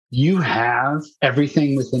you have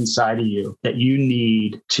everything within inside of you that you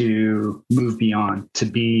need to move beyond, to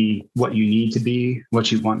be what you need to be,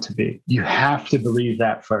 what you want to be. You have to believe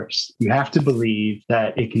that first. You have to believe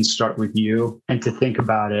that it can start with you and to think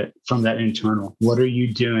about it from that internal. What are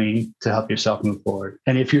you doing to help yourself move forward?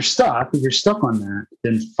 And if you're stuck on that,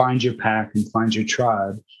 then find your pack and find your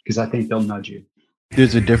tribe, because I think they'll nudge you.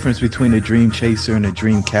 There's a difference between a dream chaser and a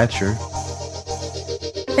dream catcher.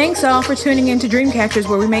 Thanks all for tuning in to Dreamcatchers,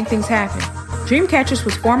 where we make things happen. Dreamcatchers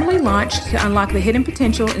was formally launched to unlock the hidden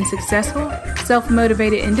potential in successful,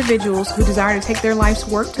 self-motivated individuals who desire to take their life's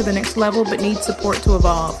work to the next level but need support to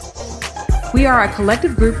evolve. We are a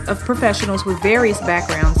collective group of professionals with various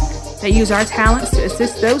backgrounds that use our talents to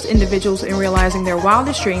assist those individuals in realizing their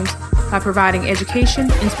wildest dreams by providing education,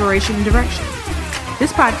 inspiration, and direction.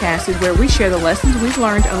 This podcast is where we share the lessons we've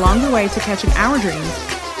learned along the way to catching our dreams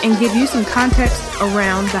and give you some context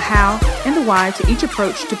around the how and the why to each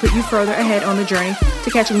approach to put you further ahead on the journey to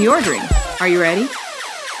catching your dream. Are you ready?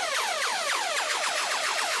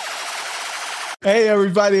 Hey,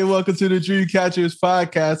 everybody, and welcome to the Dreamcatchers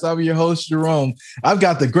podcast. I'm your host, Jerome. I've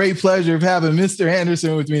got the great pleasure of having Mr.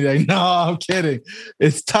 Anderson with me today. No, I'm kidding.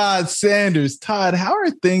 It's Todd Sanders. Todd, how are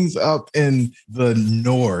things up in the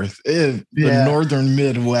north, in the northern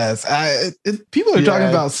Midwest? People are talking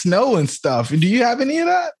about snow and stuff. Do you have any of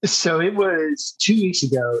that? So it was 2 weeks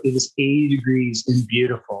ago. It was 80 degrees and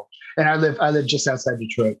beautiful. And I live just outside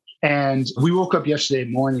Detroit. And we woke up yesterday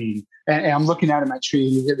morning and I'm looking out at my tree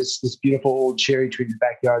and we got this beautiful old cherry tree in the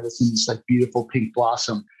backyard that's in this like beautiful pink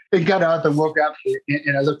blossom. And got up and woke up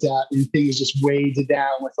and I looked out and things just weighed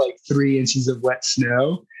down with like 3 inches of wet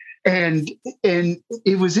snow. And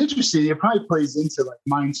it was interesting. It probably plays into like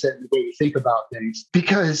mindset and the way you think about things,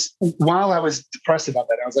 because while I was depressed about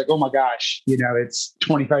that, I was like, oh my gosh, it's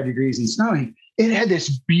 25 degrees and snowing. It had this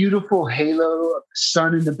beautiful halo of the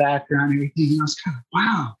sun in the background and everything. And I was kind of,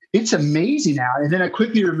 wow, it's amazing out. And then I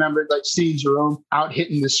quickly remembered like seeing Jerome out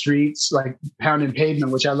hitting the streets, like pounding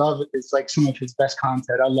pavement, which I love. It's like some of his best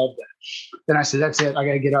content. I love that. Then I said, that's it. I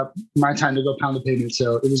got to get up. My time to go pound the pavement.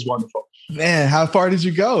 So it was wonderful. Man, how far did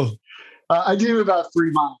you go? I did about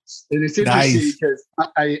 3 miles. And it's interesting because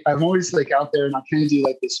I'm always like out there and I kind of do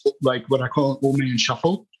like this, like what I call an old man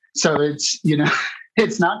shuffle. So it's,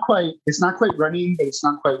 it's not quite running, but it's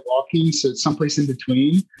not quite walking. So it's someplace in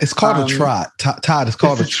between. It's called a trot. Todd, it's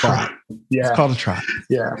called a trot. Yeah. It's called a trot.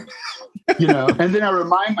 Yeah. And then I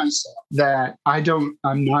remind myself that I'm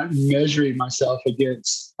not measuring myself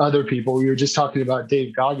against other people. We were just talking about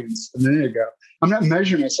Dave Goggins a minute ago. I'm not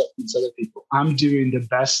measuring myself against other people. I'm doing the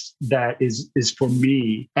best that is for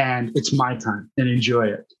me, and it's my time, and enjoy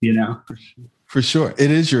it, For sure. It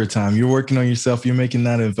is your time. You're working on yourself. You're making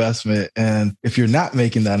that investment. And if you're not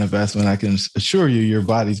making that investment, I can assure you your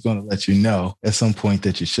body's going to let you know at some point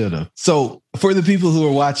that you should have. So for the people who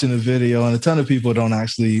are watching the video, and a ton of people don't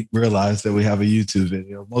actually realize that we have a YouTube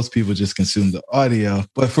video. Most people just consume the audio.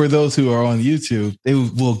 But for those who are on YouTube, they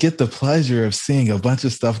will get the pleasure of seeing a bunch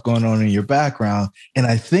of stuff going on in your background. And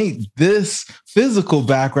I think this physical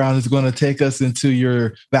background is going to take us into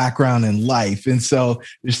your background in life. And so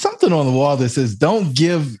there's something on the wall that says, don't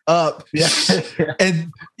give up. Yeah.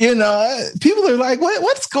 And, people are like,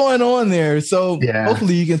 what's going on there? So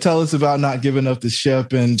hopefully you can tell us about not giving up the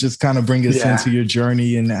ship and just kind of bring us into your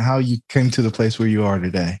journey and how you came to the place where you are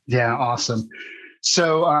today. Yeah, awesome.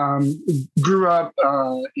 So grew up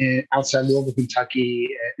outside Louisville, Kentucky,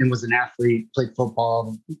 and was an athlete, played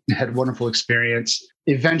football, had a wonderful experience.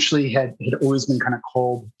 Eventually had always been kind of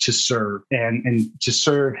called to serve, and to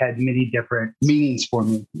serve had many different meanings for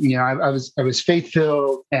me. I was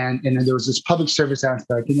faith-filled, and then there was this public service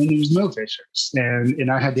aspect, and then there was military service,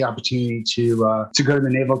 and I had the opportunity to go to the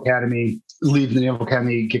Naval Academy, leave the Naval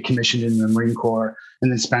Academy, get commissioned in the Marine Corps,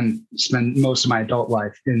 and then spend most of my adult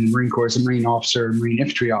life in the Marine Corps as a Marine officer, Marine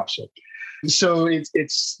infantry officer. So it's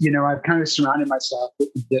I've kind of surrounded myself with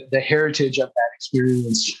the heritage of that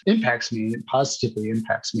experience impacts me, and it positively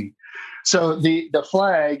impacts me. So the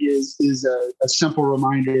flag is a simple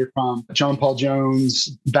reminder from John Paul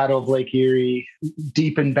Jones, Battle of Lake Erie,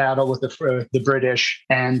 deep in battle with the British,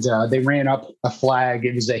 and they ran up a flag.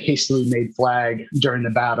 It was a hastily made flag during the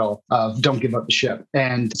battle of "Don't give up the ship."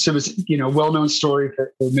 And so it's well-known story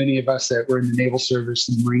for many of us that were in the naval service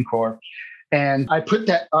in the Marine Corps. And I put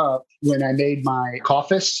that up when I made my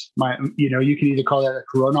office. You can either call that a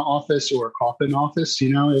Corona office or a coffin office,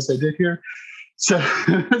 as I did here. So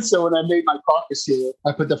when I made my caucus here,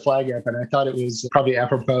 I put the flag up, and I thought it was probably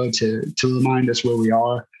apropos to remind us where we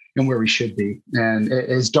are and where we should be. And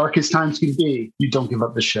as dark as times can be, you don't give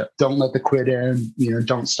up the ship. Don't let the quit in,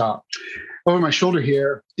 don't stop. over my shoulder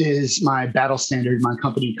here is my battle standard, my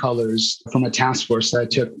company colors from a task force that I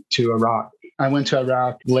took to Iraq. I went to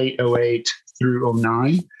Iraq late 08 through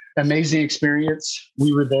 09. Amazing experience.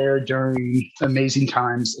 We were there during amazing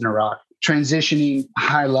times in Iraq, transitioning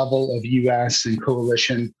high level of U.S. and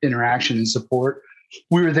coalition interaction and support.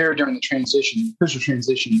 We were there during the official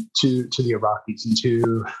transition to the Iraqis and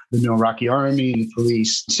to the new Iraqi army and the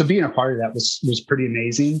police. So being a part of that was pretty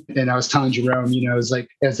amazing. And I was telling Jerome, it's like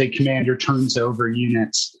as a commander turns over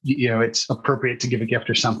units, it's appropriate to give a gift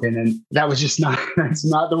or something. And that was just that's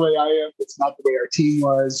not the way I am. It's not the way our team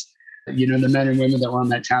was, the men and women that were on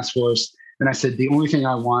that task force. And I said, the only thing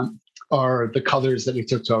I want are the colors that we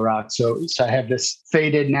took to Iraq. So I have this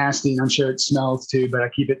faded, nasty, and I'm sure it smells too, but I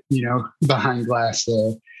keep it, behind glass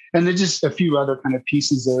there. And then just a few other kind of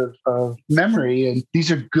pieces of memory. And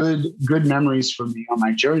these are good memories for me on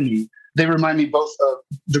my journey. They remind me both of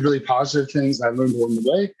the really positive things I learned along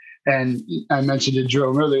the way. And I mentioned to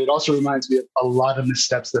Jerome earlier, it also reminds me of a lot of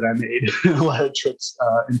missteps that I made, a lot of trips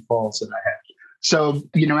and falls that I had. So,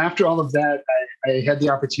 after all of that, I had the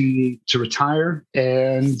opportunity to retire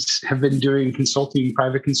and have been doing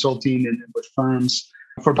private consulting and with firms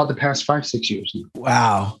for about the past 5-6 years now.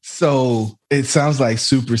 Wow. So it sounds like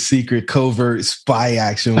super secret, covert spy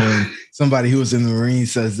action when somebody who was in the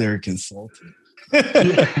Marines says they're a consultant. Well,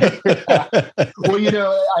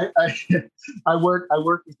 I work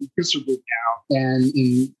with the McChrystal Group now,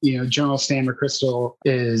 and General Stan McChrystal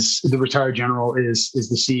is the retired general, is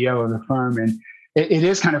the CEO of the firm, and it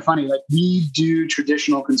is kind of funny. Like, we do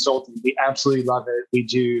traditional consulting. We absolutely love it. We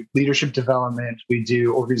do leadership development. We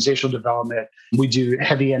do organizational development. We do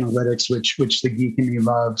heavy analytics, which the geek in me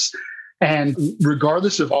loves. And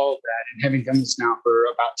regardless of all of that, and having done this now for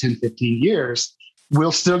about 10, 15 years,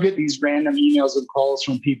 we'll still get these random emails and calls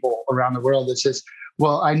from people around the world that says,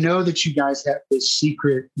 well, I know that you guys have this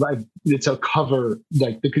secret, like it's a cover,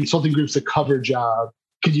 like the consulting group's a cover job.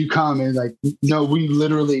 Could you come? And like, no, we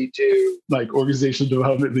literally do like organizational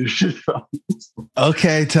development leadership.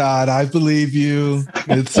 Okay, Todd, I believe you.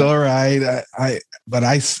 It's all right. But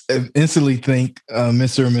I instantly think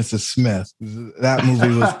Mr. and Mrs. Smith. That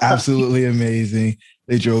movie was absolutely amazing.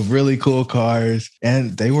 They drove really cool cars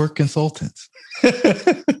and they were consultants.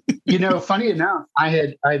 Funny enough,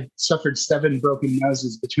 I suffered 7 broken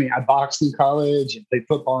noses I boxed in college and played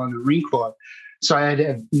football in the Marine Corps. So I had to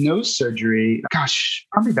have nose surgery,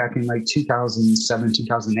 probably back in like 2007,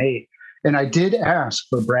 2008. And I did ask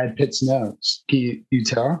for Brad Pitt's nose. Can you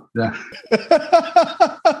tell? Yeah.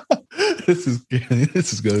 This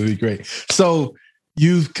is going to be great. So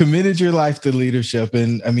you've committed your life to leadership.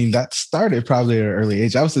 And I mean, that started probably at an early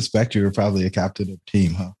age. I would suspect you were probably a captain of the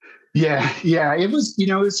team, huh? Yeah. It was,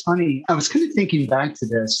 it was funny. I was kind of thinking back to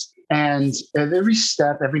this. And at every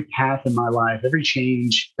step, every path in my life, every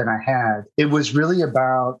change that I had, it was really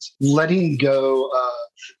about letting go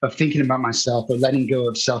of thinking about myself, or letting go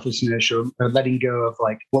of selfishness, or letting go of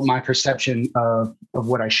like what my perception of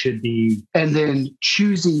what I should be, and then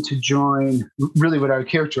choosing to join really what I would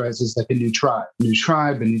characterize as like a new tribe,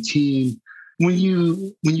 a new team. When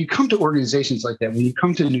you come to organizations like that, when you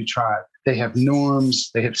come to a new tribe, they have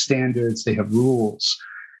norms, they have standards, they have rules.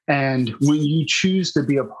 And when you choose to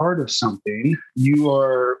be a part of something, you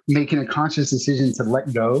are making a conscious decision to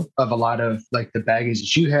let go of a lot of like the baggage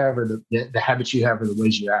that you have, or the habits you have, or the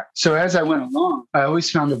ways you act. So as I went along, I always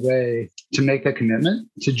found a way to make that commitment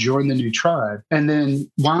to join the new tribe. And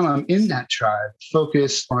then while I'm in that tribe,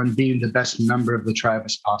 focus on being the best member of the tribe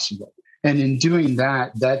as possible. And in doing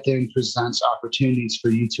that, that then presents opportunities for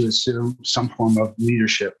you to assume some form of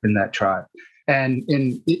leadership in that tribe. And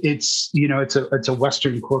it's it's a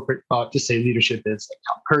Western corporate thought to say leadership is like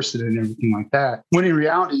top person and everything like that. When in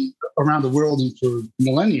reality, around the world and for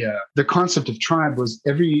millennia, the concept of tribe was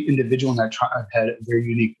every individual in that tribe had a very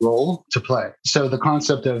unique role to play. So the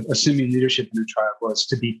concept of assuming leadership in a tribe was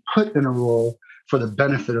to be put in a role for the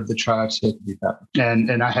benefit of the tribe so it could be better.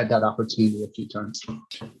 And I had that opportunity a few times.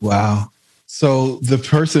 Wow. So the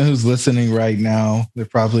person who's listening right now, they're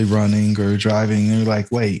probably running or driving. They're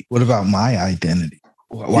like, wait, what about my identity?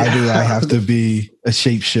 Why do I have to be a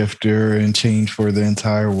shapeshifter and change for the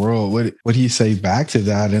entire world? What do you say back to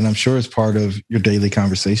that? And I'm sure it's part of your daily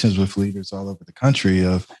conversations with leaders all over the country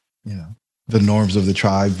of, the norms of the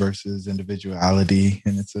tribe versus individuality.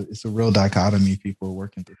 And it's a real dichotomy people are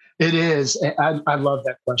working through. It is. I love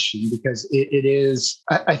that question because it is,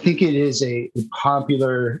 I think it is a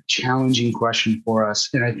popular, challenging question for us.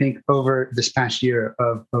 And I think over this past year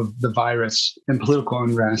of the virus and political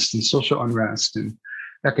unrest and social unrest and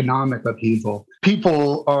economic upheaval,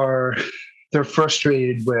 people are they're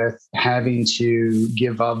frustrated with having to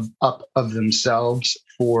give up of themselves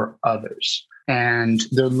for others. And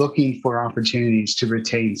they're looking for opportunities to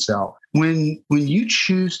retain self. When you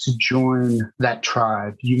choose to join that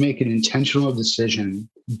tribe, you make an intentional decision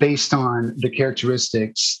based on the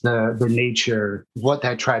characteristics, the nature, what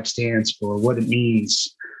that tribe stands for, what it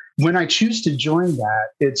means. When I choose to join that,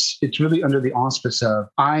 it's really under the auspice of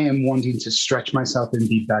I am wanting to stretch myself and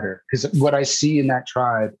be better, because what I see in that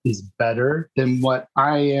tribe is better than what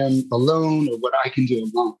I am alone or what I can do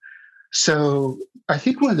alone. So I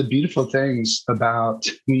think one of the beautiful things about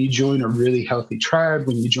when you join a really healthy tribe,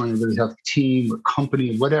 when you join a really healthy team or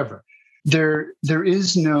company or whatever,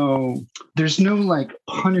 there's no like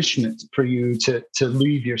punishment for you to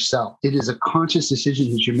leave yourself. It is a conscious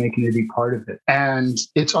decision that you're making to be part of it. And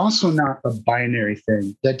it's also not a binary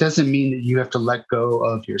thing. That doesn't mean that you have to let go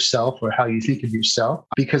of yourself or how you think of yourself,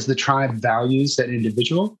 because the tribe values that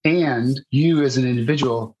individual and you as an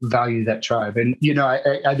individual value that tribe. And,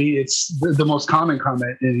 I mean, it's the most common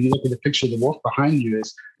comment. And you look at the picture of the wolf behind you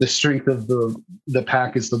is the strength of the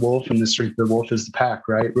pack is the wolf and the strength of the wolf is the pack,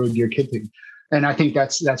 right? Rudyard Kipling. And I think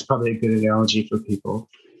that's probably a good analogy for people.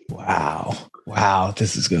 Wow.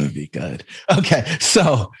 This is going to be good. Okay.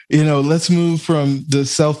 So, let's move from the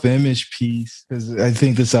self-image piece, because I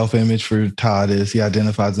think the self-image for Todd is he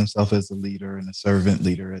identifies himself as a leader and a servant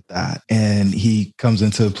leader at that. And he comes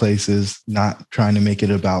into places not trying to make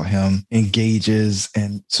it about him, engages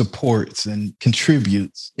and supports and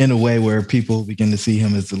contributes in a way where people begin to see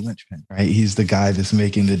him as the linchpin, right? He's the guy that's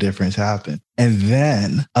making the difference happen. And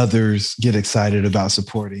then others get excited about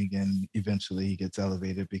supporting, and eventually he gets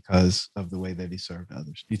elevated because of the way that he served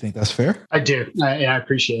others. Do you think that's fair? I do. I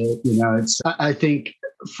appreciate it. I think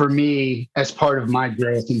for me, as part of my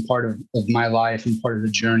growth and part of my life and part of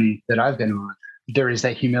the journey that I've been on, there is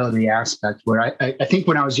that humility aspect where I think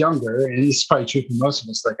when I was younger, and this is probably true for most of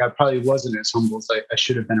us, like I probably wasn't as humble as I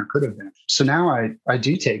should have been or could have been. So now I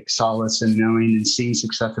do take solace in knowing and seeing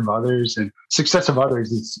success of others, and success of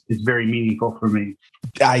others is very meaningful for me.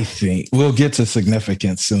 I think we'll get to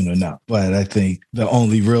significance soon enough, but I think the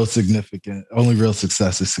only real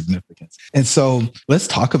success is significance. And so let's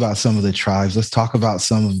talk about some of the tribes. Let's talk about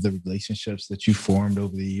some of the relationships that you formed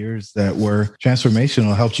over the years that were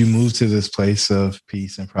transformational, helped you move to this place of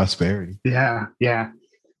peace and prosperity. Yeah.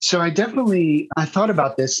 So I thought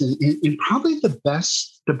about this, and probably the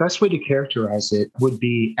best way to characterize it would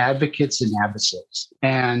be advocates and adversaries.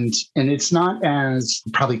 And it's not as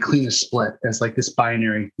probably clean a split as like this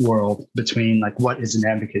binary world between like what is an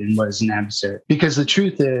advocate and what is an adversary. Because the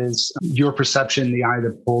truth is your perception, the eye of the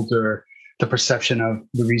beholder, the perception of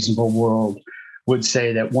the reasonable world would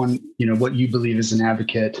say that one, what you believe is an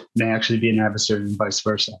advocate may actually be an adversary and vice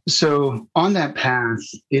versa. So on that path,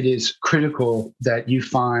 it is critical that you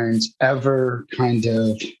find ever kind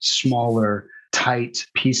of smaller, tight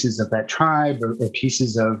pieces of that tribe or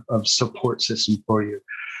pieces of support system for you.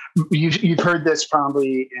 You've heard this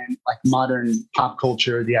probably in like modern pop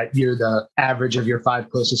culture, you're the average of your 5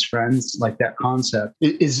 closest friends, like that concept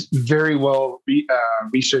is very well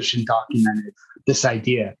researched and documented. This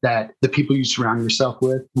idea that the people you surround yourself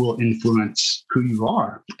with will influence who you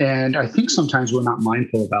are. And I think sometimes we're not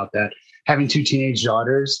mindful about that. Having 2 teenage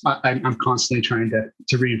daughters, I'm constantly trying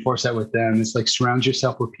to reinforce that with them. It's like surround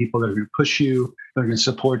yourself with people that are going to push you, they're going to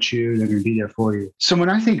support you, they're going to be there for you. So when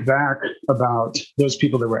I think back about those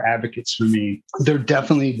people that were advocates for me, there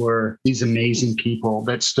definitely were these amazing people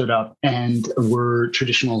that stood up and were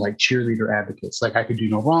traditional like cheerleader advocates. Like I could do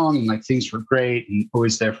no wrong and like things were great and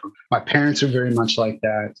always there for me. My parents are very much like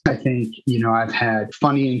that. I think, I've had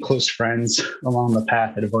funny and close friends along the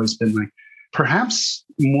path that have always been like, perhaps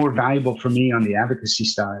more valuable for me on the advocacy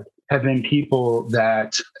side have been people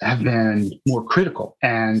that have been more critical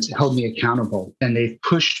and held me accountable. And they've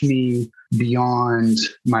pushed me beyond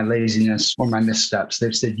my laziness or my missteps.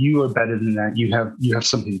 They've said, you are better than that. You have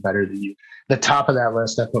something better than you. The top of that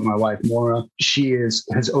list, I put my wife, Maura. She has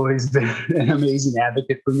always been an amazing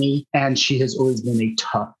advocate for me. And she has always been a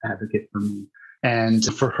tough advocate for me. And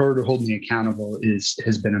for her to hold me accountable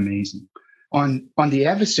has been amazing. On the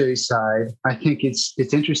adversary side, I think it's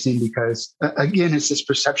interesting because, again, it's this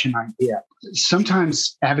perception idea.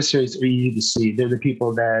 Sometimes adversaries are easy to see. They're the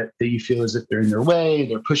people that you feel as if they're in their way,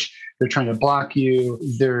 they're trying to block you,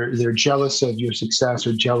 they're jealous of your success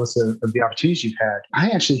or jealous of the opportunities you've had. I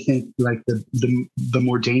actually think like the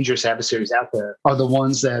more dangerous adversaries out there are the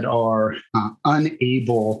ones that are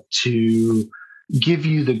unable to give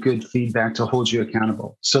you the good feedback to hold you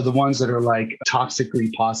accountable. So the ones that are like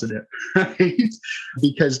toxically positive, right?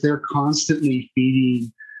 Because they're constantly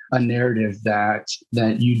feeding a narrative that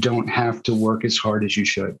you don't have to work as hard as you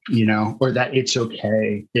should, or that it's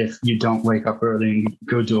okay if you don't wake up early and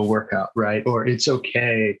go do a workout, right? Or it's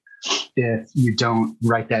okay if you don't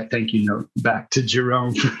write that thank you note back to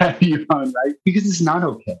Jerome for having you on, right? Because it's not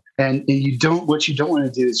okay. And what you don't want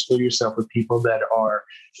to do is fill yourself with people that are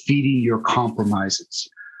feeding your compromises,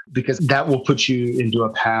 because that will put you into a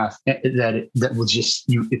path that will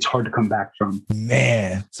it's hard to come back from.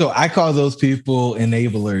 Man. So I call those people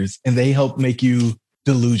enablers, and they help make you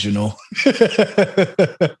delusional.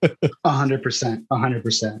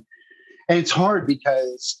 100%. And it's hard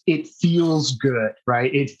because it feels good,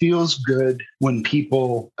 right? It feels good when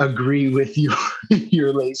people agree with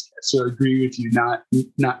your laziness, or agree with you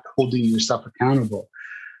not holding yourself accountable.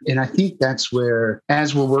 And I think that's where,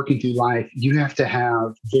 as we're working through life, you have to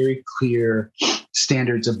have very clear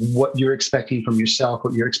standards of what you're expecting from yourself,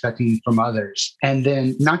 what you're expecting from others. And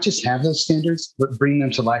then not just have those standards, but bring them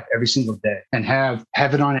to life every single day, and have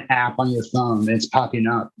it on an app on your phone. It's popping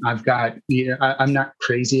up. I've got, I'm not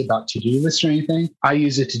crazy about to-do lists or anything. I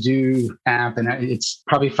use a to-do app, and it's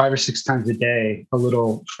probably 5 or 6 times a day, a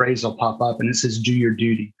little phrase will pop up and it says, do your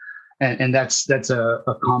duty. And that's a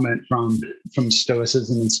comment from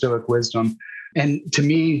Stoicism and Stoic wisdom. And to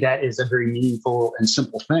me, that is a very meaningful and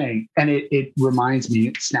simple thing. And it reminds me,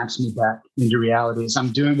 it snaps me back into reality as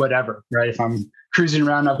I'm doing whatever, right? If I'm cruising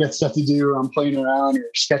around, I've got stuff to do, or I'm playing around or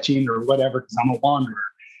sketching or whatever, because I'm a wanderer.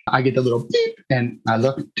 I get the little beep and I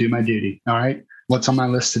look, do my duty. All right. What's on my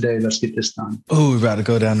list today? Let's get this done. Oh, we're about to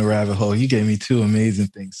go down the rabbit hole. You gave me 2 amazing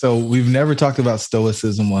things. So we've never talked about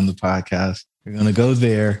Stoicism on the podcast. We're going to go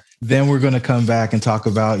there. Then we're going to come back and talk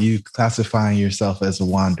about you classifying yourself as a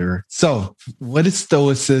wanderer. So what is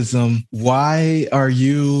Stoicism? Why are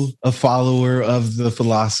you a follower of the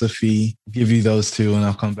philosophy? I'll give you those 2 and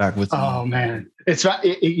I'll come back with Oh, man. It's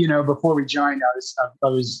before we joined, I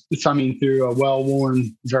was thumbing through a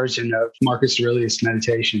well-worn version of Marcus Aurelius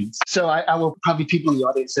Meditations. So I will probably people in the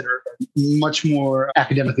audience that are much more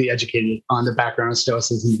academically educated on the background of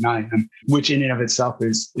Stoicism than I am, which in and of itself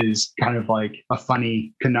is kind of like a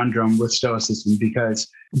funny conundrum with Stoicism, because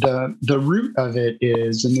the root of it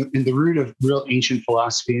is in the root of real ancient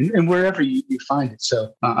philosophy, and wherever you find it.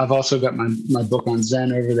 So I've also got my book on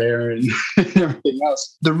Zen over there and everything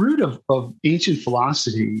else. The root of ancient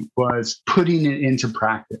philosophy was putting it into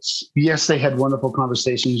practice. Yes, they had wonderful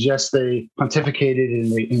conversations. Yes, they pontificated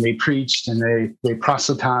and they preached and they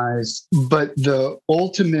proselytized. But the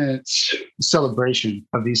ultimate celebration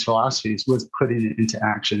of these philosophies was putting it into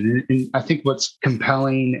action. And I think what's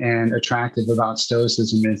compelling and attractive about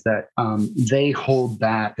Stoicism is that they hold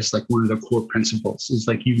that as like one of the core principles. Is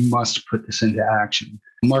like, you must put this into action.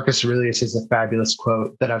 Marcus Aurelius has a fabulous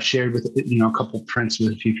quote that I've shared with a couple prints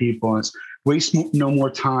with a few people. It's, waste no more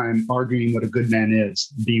time arguing what a good man is.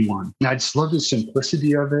 Be one. And I just love the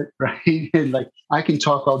simplicity of it, right? And like, I can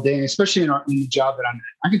talk all day, especially in the job that I'm in.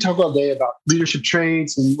 I can talk all day about leadership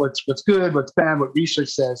traits and what's good, what's bad, what research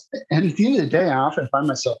says. And at the end of the day, I often find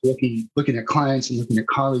myself looking at clients and looking at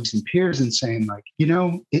colleagues and peers and saying, like,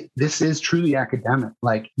 this is truly academic.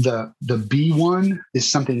 Like the be one is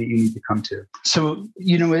something that you need to come to. So,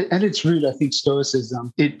 at its root, I think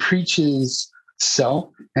Stoicism, it preaches self,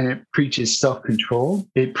 and it preaches self-control.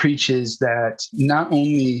 It preaches that not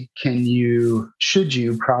only should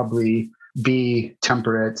you probably be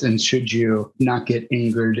temperate, and should you not get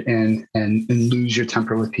angered and lose your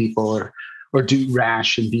temper with people, or do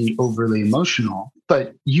rash and be overly emotional,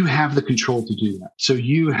 but you have the control to do that. So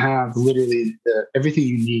you have literally everything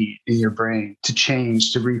you need in your brain to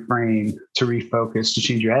change, to reframe, to refocus, to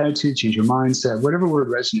change your attitude, change your mindset, whatever word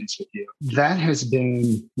resonates with you. That has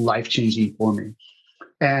been life-changing for me.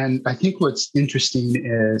 And I think what's interesting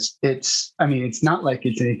is it's not like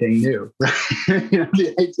it's anything new, right?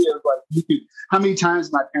 The idea of like, how many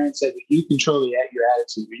times my parents said, you control your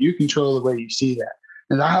attitude, or you control the way you see that.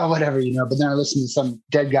 And whatever, but then I listen to some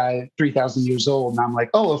dead guy, 3,000 years old, and I'm like,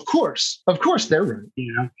 oh, of course they're right,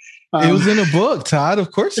 It was in a book, Todd.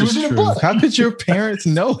 Of course it's true. How could your parents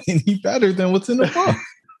know any better than what's in the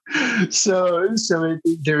book? So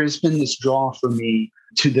there has been this draw for me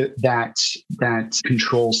to that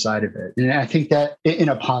control side of it. And I think that in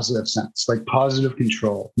a positive sense, like positive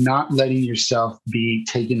control, not letting yourself be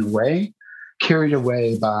taken away, carried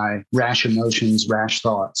away by rash emotions, rash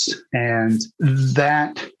thoughts. And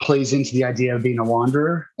that plays into the idea of being a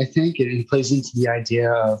wanderer, I think. It plays into the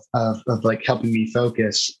idea of like helping me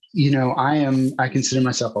focus. I consider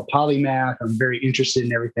myself a polymath. I'm very interested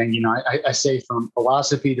in everything. I say from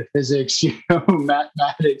philosophy to physics,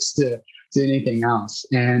 mathematics to to anything else.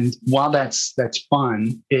 And while that's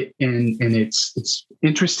fun, it's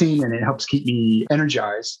interesting and it helps keep me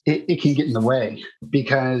energized, it can get in the way,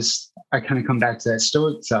 because I kind of come back to that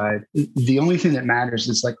Stoic side. The only thing that matters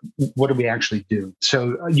is like, what do we actually do?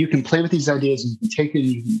 So you can play with these ideas and you can take it and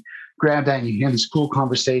you can grab that and you can have these cool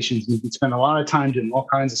conversations and you can spend a lot of time doing all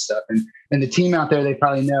kinds of stuff. And the team out there, they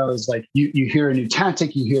probably know is like, you hear a new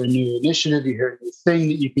tactic, you hear a new initiative, you hear a new thing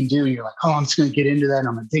that you can do. And you're like, oh, I'm just going to get into that. And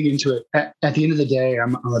I'm going to dig into it. At the end of the day,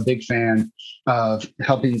 I'm a big fan of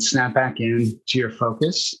helping snap back in to your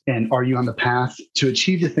focus. And are you on the path to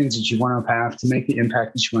achieve the things that you want on the path, to make the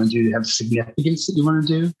impact that you want to do, to have the significance that you want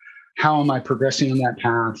to do? How am I progressing on that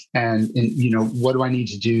path? And what do I need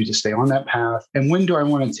to do to stay on that path? And when do I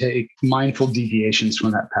want to take mindful deviations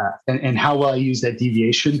from that path? And how will I use that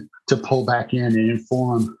deviation to pull back in and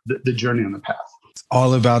inform the journey on the path? It's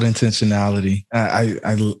all about intentionality.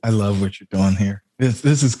 I love what you're doing here.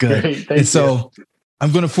 This is good. Great, and so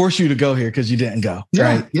I'm going to force you to go here because you didn't go.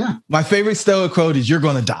 Yeah, right? Yeah. My favorite Stoic quote is, "You're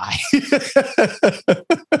going to die."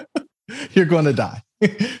 You're going to die.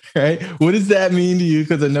 Right? What does that mean to you?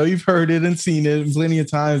 Because I know you've heard it and seen it plenty of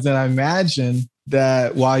times. And I imagine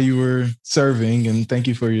that while you were serving, and thank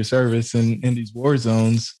you for your service in these war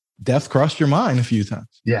zones, death crossed your mind a few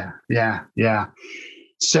times. Yeah.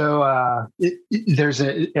 So I'll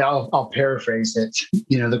paraphrase it.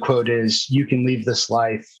 The quote is, "You can leave this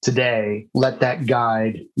life today. Let that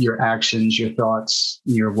guide your actions, your thoughts,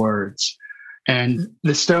 your words." And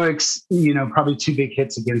the Stoics, probably two big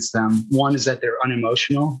hits against them. One is that they're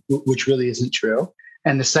unemotional, which really isn't true.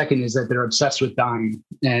 And the second is that they're obsessed with dying.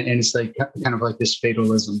 And it's like kind of like this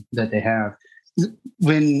fatalism that they have.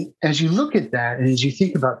 As you look at that and as you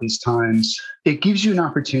think about these times, it gives you an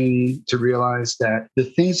opportunity to realize that the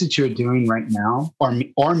things that you're doing right now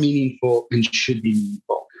are meaningful and should be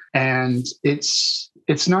meaningful. And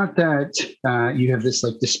it's not that you have this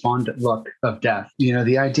like despondent look of death.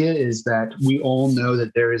 The idea is that we all know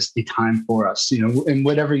that there is a time for us, and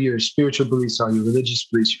whatever your spiritual beliefs are, your religious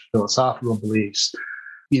beliefs, your philosophical beliefs,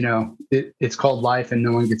 it's called life and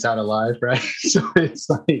no one gets out alive, right? So it's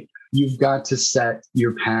like, you've got to set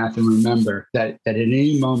your path and remember that at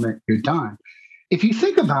any moment you're done. If you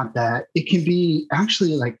think about that, it can be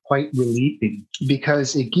actually like quite relieving,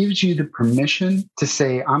 because it gives you the permission to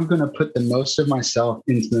say, I'm going to put the most of myself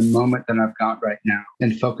into the moment that I've got right now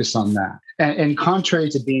and focus on that. And contrary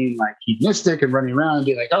to being like hedonistic and running around and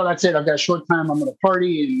be like, oh, that's it, I've got a short time, I'm going to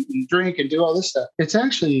party and drink and do all this stuff. It's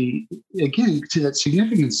actually, again, to that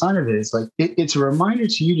significant side of it, is like, it's a reminder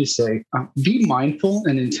to you to say, be mindful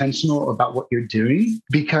and intentional about what you're doing,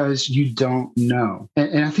 because you don't know.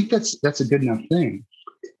 And I think that's a good enough thing.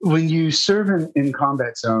 When you serve in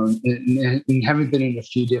combat zone, and having been in a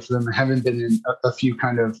few different, having been in a few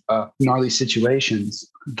kind of gnarly situations,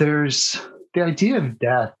 there's the idea of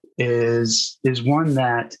death is one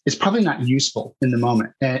that is probably not useful in the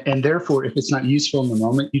moment. And therefore, if it's not useful in the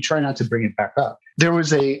moment, you try not to bring it back up. There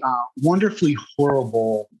was a wonderfully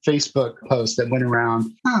horrible Facebook post that went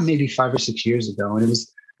around maybe 5 or 6 years ago. And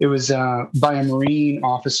it was by a Marine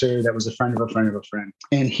officer that was a friend of a friend of a friend.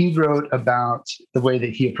 And he wrote about the way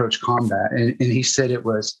that he approached combat. And he said it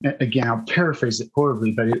was, again, I'll paraphrase it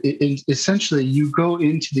horribly, but it essentially, you go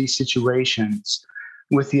into these situations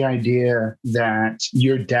with the idea that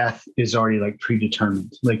your death is already like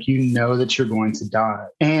predetermined. Like, that you're going to die,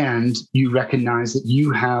 and you recognize that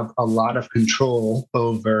you have a lot of control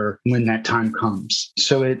over when that time comes.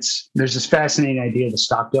 So there's this fascinating idea, the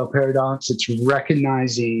Stockdale paradox. It's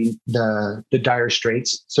recognizing the dire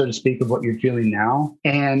straits, so to speak, of what you're feeling now,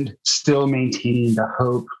 and still maintaining the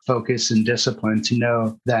hope, focus, and discipline to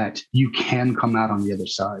know that you can come out on the other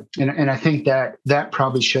side. And I think that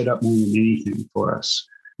probably showed up more than anything for us.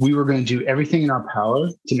 We were going to do everything in our power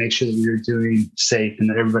to make sure that we were doing safe and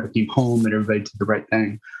that everybody came home and everybody did the right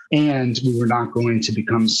thing. And we were not going to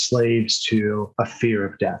become slaves to a fear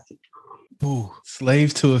of death. Ooh,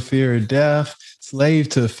 slave to a fear of death, slave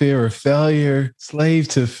to a fear of failure, slave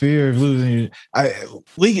to fear of losing.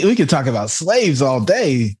 We could talk about slaves all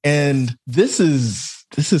day. And this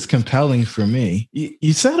is compelling for me.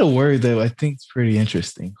 You said a word that I think is pretty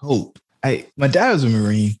interesting: hope. My dad was a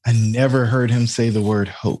Marine. I never heard him say the word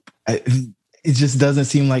hope. It just doesn't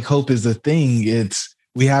seem like hope is a thing.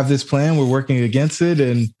 We have this plan, we're working against it,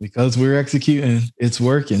 and because we're executing, it's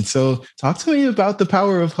working. So talk to me about the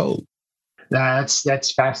power of hope.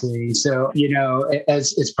 That's fascinating. So,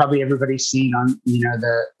 as it's probably everybody's seen on,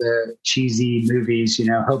 the cheesy movies,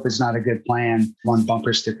 hope is not a good plan on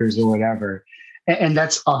bumper stickers or whatever. And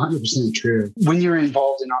that's 100% true. When you're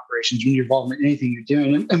involved in operations, when you're involved in anything you're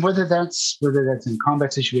doing, and whether that's in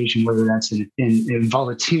combat situation, whether that's in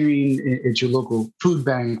volunteering at your local food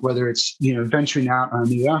bank, whether it's venturing out on a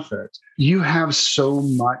new effort, you have so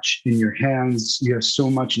much in your hands, you have so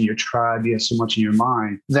much in your tribe, you have so much in your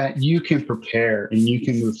mind that you can prepare and you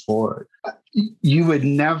can move forward. You would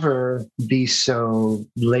never be so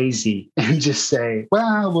lazy and just say,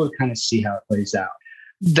 well, we'll kind of see how it plays out.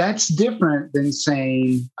 That's different than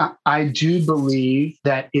saying, I do believe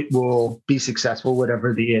that it will be successful,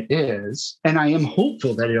 whatever the it is. And I am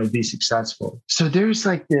hopeful that it'll be successful. So there's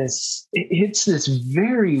like this, it's this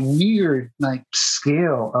very weird like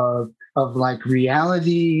scale of like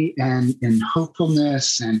reality and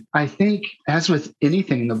hopefulness. And I think, as with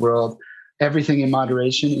anything in the world, everything in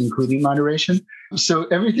moderation, including moderation. So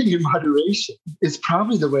everything in moderation is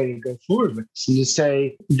probably the way to go forward with this, and to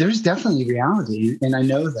say there's definitely reality, and I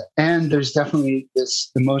know that. And there's definitely this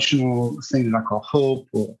emotional thing that I call hope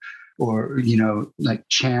or like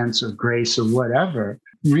chance or grace or whatever.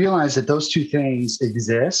 Realize that those two things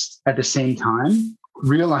exist at the same time.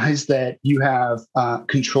 Realize that you have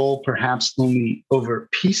control perhaps only over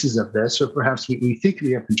pieces of this, or perhaps we think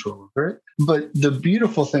we have control over it. But the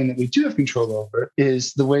beautiful thing that we do have control over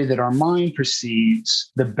is the way that our mind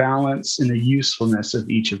perceives the balance and the usefulness of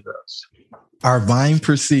each of those. Our mind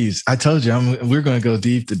perceives. I told you, we're going to go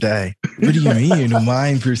deep today. What do you mean the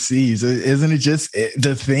mind perceives? Isn't it just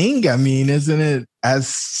the thing? I mean, isn't it as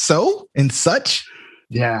so and such?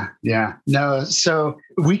 Yeah. No, so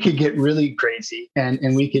we could get really crazy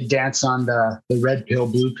and we could dance on the red pill,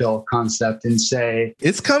 blue pill concept and say,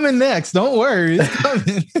 it's coming next. Don't worry. It's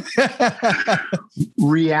coming.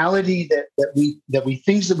 Reality that we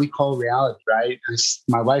things that we call reality, right?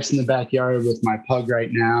 My wife's in the backyard with my pug right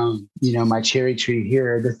now, my cherry tree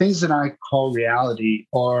here. The things that I call reality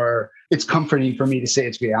it's comforting for me to say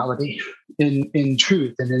it's reality in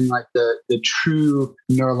truth and in like the true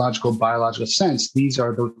neurological, biological sense. These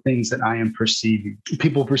are the things that I am perceiving.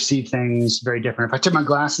 People perceive things very different. If I took my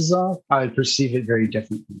glasses off, I would perceive it very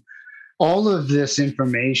differently. All of this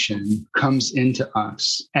information comes into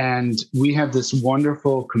us, and we have this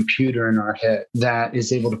wonderful computer in our head that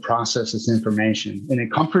is able to process this information. And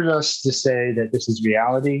it comforts us to say that this is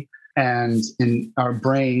reality. And in our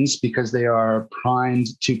brains, because they are primed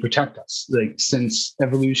to protect us, like since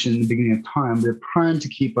evolution, the beginning of time, they're primed to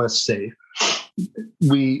keep us safe.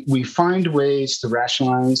 We find ways to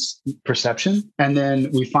rationalize perception, and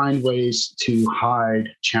then we find ways to hide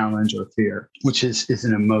challenge or fear, which is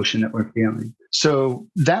an emotion that we're feeling. So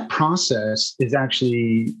that process is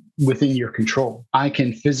actually within your control. I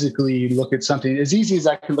can physically look at something as easy as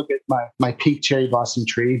I can look at my pink cherry blossom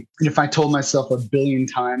tree. And if I told myself 1 billion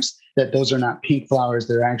times that those are not pink flowers,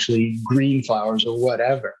 they're actually green flowers or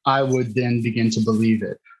whatever, I would then begin to believe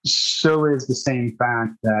it. So is the same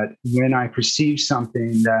fact that when I perceive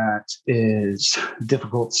something that is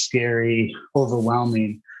difficult, scary,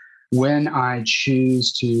 overwhelming, when I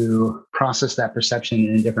choose to process that perception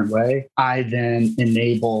in a different way, I then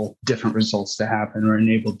enable different results to happen or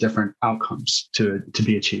enable different outcomes to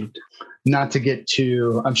be achieved. Not to get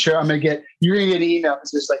too, I'm sure you're going to get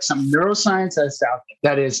emails. There's like some neuroscientist out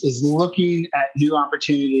there that is looking at new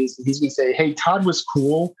opportunities. And he's going to say, hey, Todd was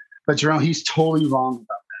cool, but Jerome, he's totally wrong about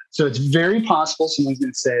that. So it's very possible someone's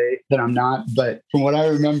going to say that I'm not, but from what I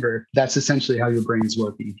remember, that's essentially how your brain is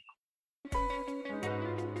working.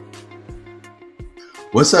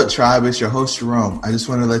 What's up, tribe? It's your host, Jerome. I just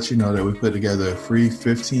want to let you know that we put together a free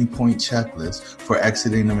 15-point checklist for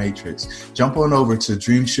exiting the matrix. Jump on over to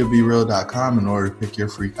dreamshouldbereal.com in order to pick your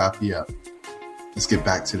free copy up. Let's get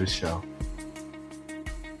back to the show.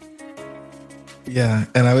 Yeah,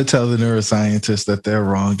 and I would tell the neuroscientists that they're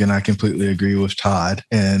wrong, and I completely agree with Todd.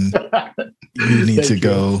 And you need to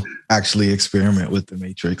go actually experiment with the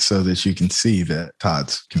matrix so that you can see that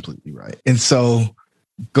Todd's completely right. And so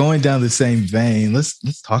going down the same vein,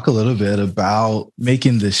 let's talk a little bit about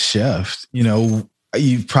making this shift.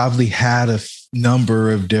 You probably had a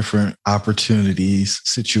number of different opportunities,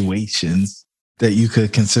 situations that you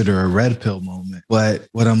could consider a red pill moment. But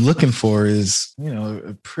what I'm looking for is,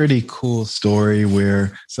 a pretty cool story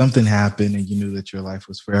where something happened and you knew that your life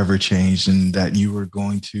was forever changed and that you were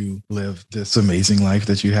going to live this amazing life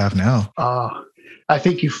that you have now. I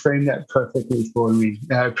think you framed that perfectly for me.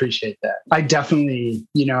 I appreciate that. I definitely,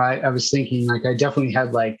 I was thinking like I definitely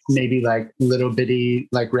had like maybe like little bitty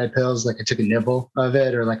like red pills, like I took a nibble of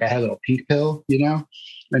it, or like I had a little pink pill,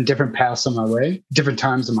 and different paths on my way, different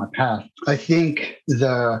times on my path. I think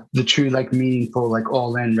the true like meaningful like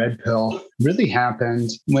all in red pill really happened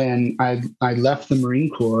when I left the Marine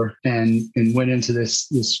Corps and went into this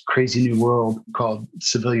crazy new world called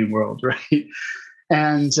civilian world, right?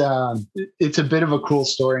 And it's a bit of a cool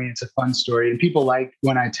story. It's a fun story. And people like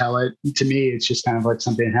when I tell it. To me, it's just kind of like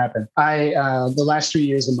something that happened. The last 3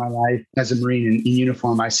 years of my life as a Marine in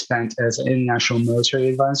uniform, I spent as an international military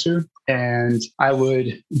advisor. And I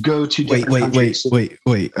would go to different countries. Wait.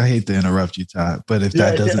 I hate to interrupt you, Todd. But if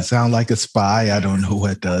that doesn't sound like a spy, I don't know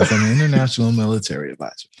what does. I'm an international military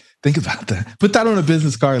advisor. Think about that. Put that on a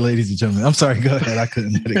business card, ladies and gentlemen. I'm sorry. Go ahead. I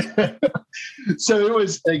couldn't let it go. So it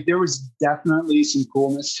was like, there was definitely some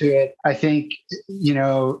coolness to it. I think,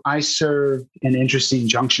 I served an interesting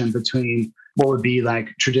junction between what would be like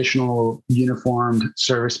traditional uniformed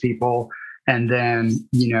service people and then,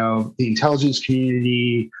 the intelligence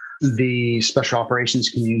community, the special operations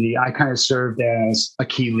community. I kind of served as a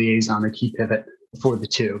key liaison, a key pivot for the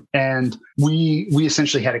two. And we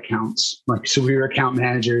essentially had accounts. So we were account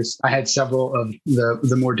managers. I had several of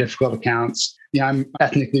the more difficult accounts. I'm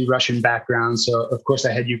ethnically Russian background. So of course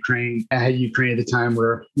I had Ukraine. I had Ukraine at the time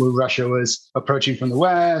where Russia was approaching from the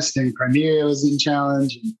West and Crimea was in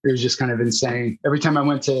challenge. It was just kind of insane. Every time I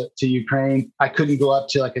went to Ukraine, I couldn't go up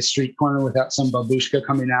to like a street corner without some babushka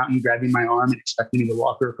coming out and grabbing my arm and expecting me to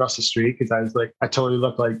walk her across the street. Cause I was like, I totally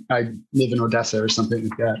looked like I live in Odessa or something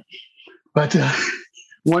like that. But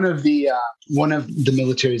one of the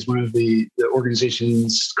militaries, one of the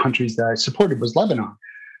organizations, countries that I supported was Lebanon,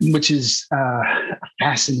 which is a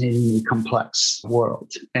fascinatingly complex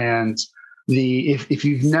world. And if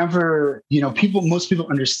you've never, most people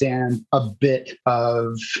understand a bit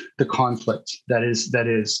of the conflict that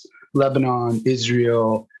is Lebanon,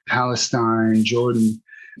 Israel, Palestine, Jordan.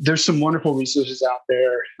 There's some wonderful resources out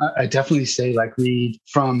there. I definitely say read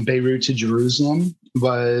From Beirut to Jerusalem,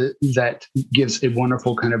 but that gives a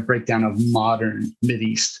wonderful kind of breakdown of modern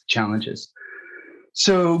Mideast challenges.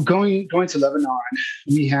 So going to Lebanon,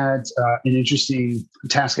 we had an interesting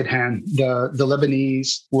task at hand. The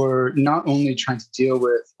Lebanese were not only trying to deal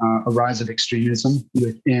with a rise of extremism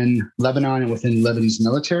within Lebanon and within Lebanese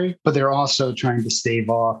military, but they're also trying to stave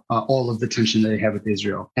off all of the tension that they have with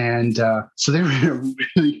Israel. And so they were in a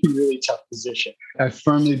really, really tough position. I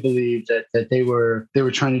firmly believe that they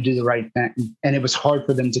were trying to do the right thing. And it was hard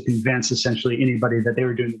for them to convince essentially anybody that they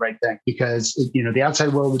were doing the right thing because, the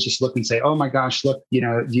outside world would just look and say, oh my gosh, look,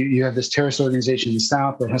 you have this terrorist organization in the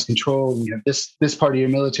South that has control, and you have this part of your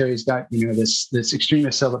military has got, this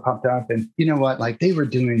extremist cell that popped up, and you know what, they were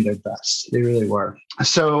doing their best. They really were.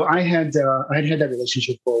 So I had that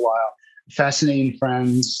relationship for a while. Fascinating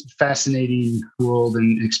friends, fascinating world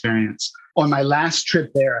and experience. On my last trip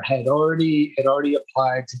there, I had already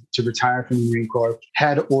applied to retire from the Marine Corps,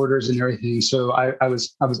 had orders and everything. So I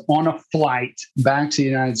was on a flight back to the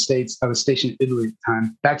United States. I was stationed in Italy at the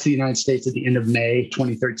time, back to the United States at the end of May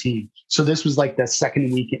 2013. So this was like the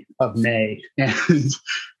second week of May. And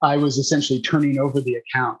I was essentially turning over the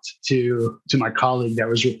account to my colleague that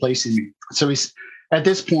was replacing me. So at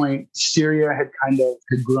this point, Syria had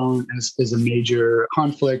grown as a major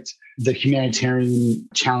conflict. The humanitarian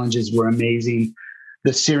challenges were amazing.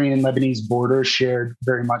 The Syrian-Lebanese border shared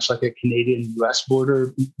very much like a Canadian-US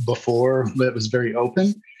border before, but it was very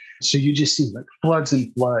open. So you just see floods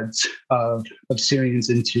and floods of Syrians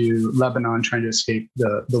into Lebanon trying to escape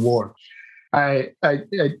the war. I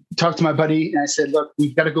talked to my buddy and I said, look,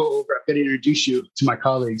 we've got to go over. I've got to introduce you to my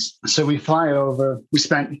colleagues. So we fly over. We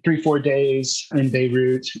spent 3-4 days in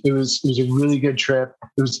Beirut. It was a really good trip.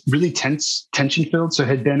 It was really tension filled. So I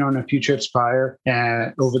had been on a few trips prior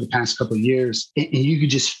over the past couple of years. And you could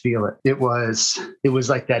just feel it. It was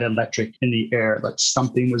like that electric in the air, like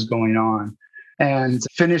something was going on. And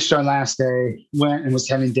finished our last day, went and was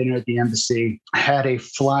having dinner at the embassy, had a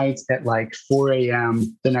flight at 4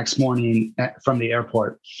 a.m. the next morning from the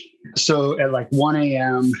airport. So at 1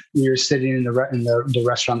 a.m., we were sitting in the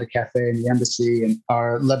restaurant, the cafe in the embassy, and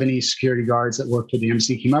our Lebanese security guards that worked for the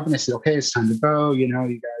embassy came up and they said, okay, it's time to go. You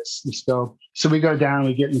guys, let's go. So we go down,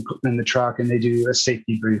 we get in the truck and they do a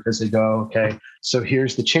safety brief as they go. Okay, so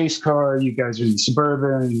here's the chase car. You guys are in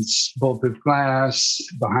Suburbans, bulletproof glass.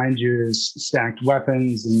 Behind you is stacked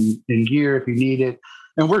weapons and gear if you need it.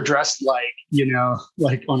 And we're dressed like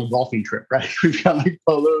on a golfing trip, right? We've got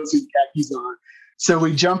polos and khakis on. So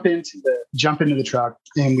we jump into the truck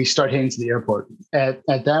and we start heading to the airport. At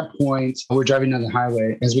that point, we're driving down the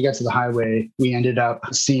highway. As we got to the highway, we ended up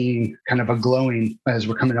seeing kind of a glowing as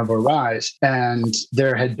we're coming over a rise. And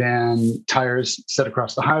there had been tires set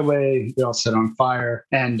across the highway. They all set on fire.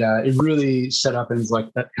 And it really set up as like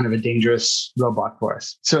that kind of a dangerous roadblock for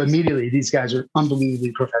us. So immediately, these guys are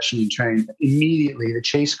unbelievably professionally trained. Immediately, the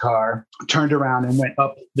chase car turned around and went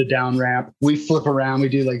up the down ramp. We flip around. We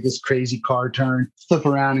do like this crazy car turn, flip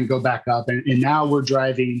around and go back up. And now we're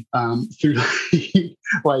driving through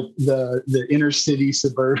like the inner city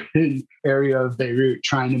suburban area of Beirut,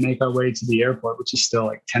 trying to make our way to the airport, which is still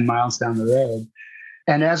like 10 miles down the road.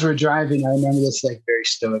 And as we're driving, I remember this like very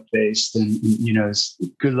stoic faced and this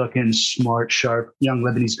good looking, smart, sharp young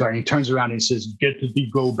Lebanese guy. And he turns around and he says, "Get the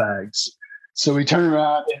go bags." So we turn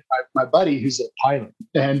around, and my buddy, who's a pilot,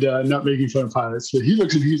 and not making fun of pilots, but he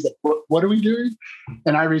looks at me, he's like, what are we doing?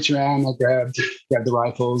 And I reach around, I grabbed the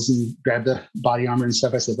rifles and grabbed the body armor and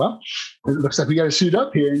stuff. I said, well, it looks like we got to suit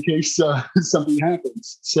up here in case something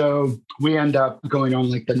happens. So we end up going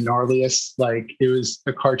on like the gnarliest, like it was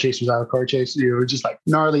a car chase without a car chase. We were just like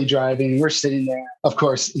gnarly driving. We're sitting there. Of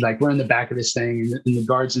course, like we're in the back of this thing, and the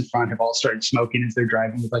guards in front have all started smoking as they're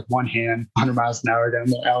driving with like one hand, 100 miles an hour down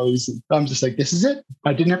the alleys. And I'm just like, this is it.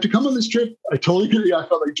 I didn't have to come on this trip. I totally could. I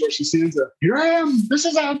felt like George Costanza. Here I am. This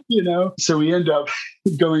is it. So we end up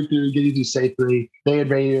going through, getting through safely. They had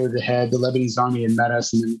radioed ahead. The Lebanese army had met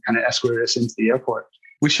us and then kind of escorted us into the airport.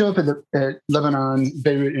 We show up at Lebanon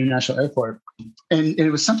Beirut International Airport, and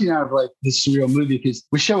it was something out of like this surreal movie, because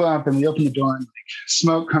we show up and we open the door and like,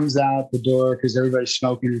 smoke comes out the door because everybody's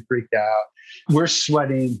smoking and freaked out. We're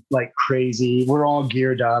sweating like crazy. We're all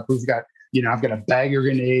geared up. We've got I've got a bag of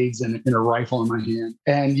grenades and a rifle in my hand.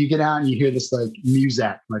 And you get out and you hear this like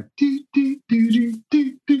music, like, doo, doo, doo, doo,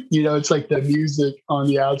 doo, doo. It's like the music on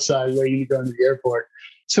the outside waiting to go into the airport.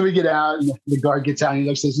 So we get out and the guard gets out and he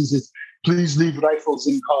looks at us and says, "Please leave rifles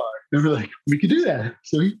in car." And we're like, we could do that.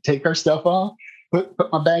 So we take our stuff off, put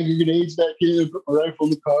my bag of grenades back in, put my rifle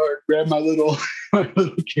in the car, grab my little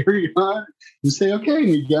carry-on and say, okay, and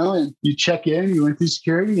we go and you check in, you went through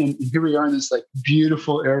security, and here we are in this like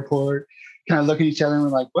beautiful airport. Kind of look at each other and we're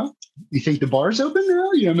like, well, you think the bar's open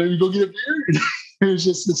now? Maybe go get a beer. It was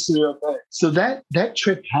just this surreal thing. So that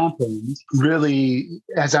trip happened really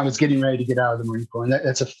as I was getting ready to get out of the Marine Corps. And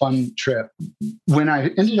that's a fun trip. When I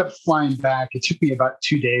ended up flying back, it took me about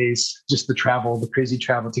 2 days, just the crazy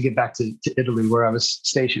travel to get back to Italy where I was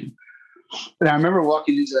stationed. And I remember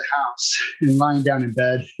walking into the house and lying down in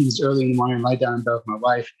bed. It was early in the morning, I down in bed with my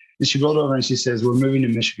wife. And she rolled over and she says, "We're moving to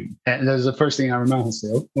Michigan." And that was the first thing I remember. I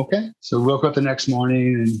said, "Oh, okay." So we woke up the next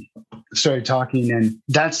morning and started talking. And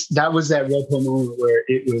that was that red pill moment where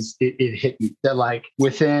it hit me that like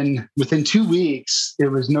within 2 weeks,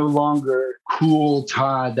 it was no longer cool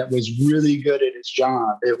Todd that was really good at his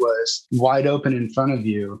job. It was wide open in front of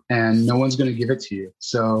you and no one's going to give it to you.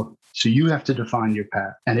 So you have to define your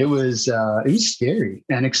path. And it was scary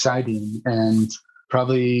and exciting and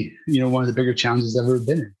probably, one of the bigger challenges I've ever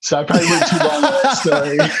been in. So I probably went too long with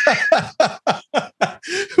that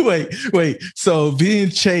story. Wait. So being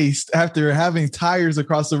chased after having tires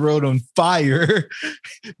across the road on fire,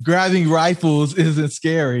 grabbing rifles isn't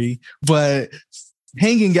scary, but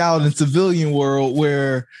hanging out in civilian world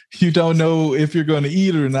where you don't know if you're going to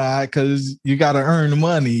eat or not because you got to earn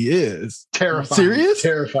money is terrifying. Serious?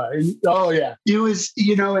 Terrifying. Oh yeah. It was,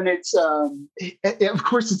 and it's, of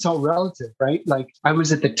course it's all relative, right? Like I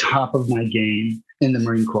was at the top of my game in the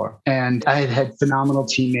Marine Corps and I had phenomenal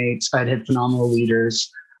teammates. I had phenomenal leaders.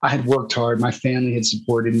 I had worked hard. My family had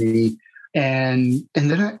supported me. And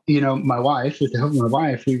then, my wife, with the help of my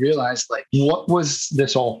wife, we realized like, what was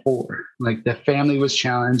this all for? Like the family was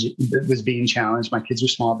being challenged. My kids were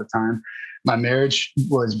small at the time. My marriage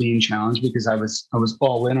was being challenged because I was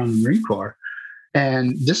all in on the Marine Corps.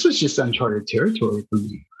 And this was just uncharted territory for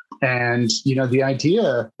me. And,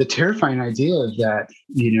 the terrifying idea of that,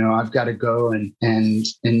 I've got to go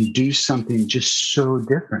and do something just so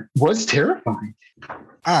different was terrifying.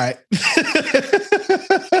 All right.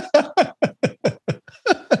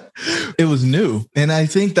 It was new. And I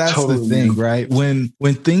think that's totally the thing, right? When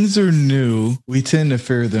things are new, we tend to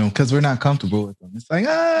fear them because we're not comfortable with them. It's like,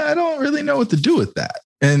 I don't really know what to do with that.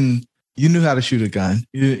 And you knew how to shoot a gun.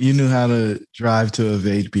 You knew how to drive to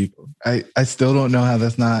evade people. I still don't know how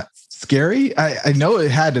that's not scary. I know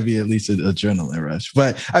it had to be at least an adrenaline rush.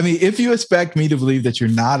 But I mean, if you expect me to believe that you're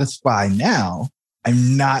not a spy now,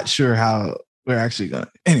 I'm not sure how we're actually going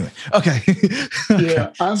to. Anyway, okay.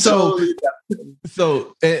 Yeah, I'm totally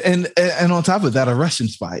So, and on top of that, a Russian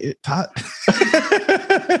spy.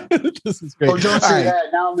 This is great. Oh, don't say that.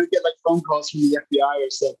 Now I'm going to get like phone calls from the FBI or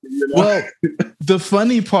something. You know? Well, the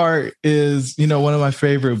funny part is, one of my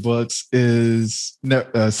favorite books is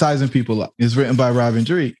Sizing People Up. It's written by Robin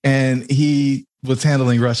Dreeke, and he was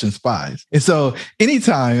handling Russian spies. And so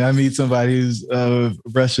anytime I meet somebody who's of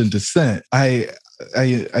Russian descent, I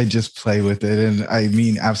just play with it, and I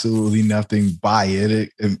mean absolutely nothing by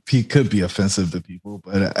it. It could be offensive to people,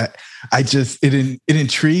 but it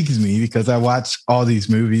intrigues me because I watch all these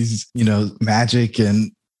movies, magic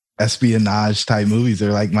and espionage type movies.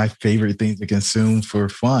 They're like my favorite things to consume for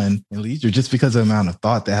fun and leisure, just because of the amount of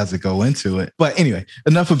thought that has to go into it. But anyway,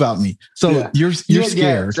 enough about me. So you're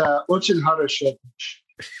scared.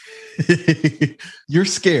 You're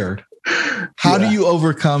scared. How do you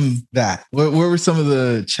overcome that? What were some of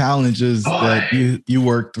the challenges that you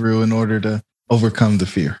worked through in order to overcome the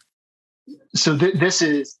fear? So this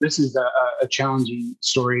is a challenging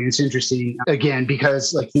story. It's interesting again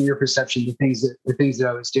because, like, in your perception, the things that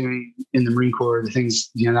I was doing in the Marine Corps,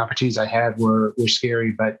 the opportunities I had were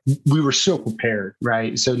scary, but we were so prepared,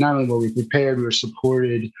 right? So not only were we prepared, we were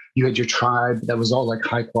supported. You had your tribe that was all like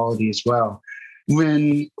high quality as well.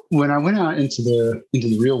 When I went out into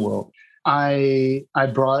the real world, I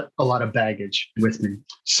brought a lot of baggage with me.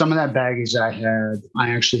 Some of that baggage that I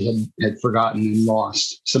actually had forgotten and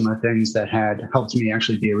lost. Some of the things that had helped me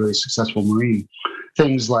actually be a really successful Marine.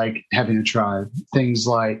 Things like having a tribe, things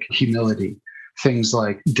like humility, things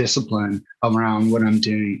like discipline around what I'm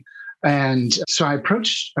doing. And so I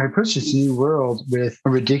approached this new world with a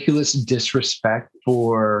ridiculous disrespect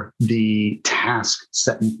for the task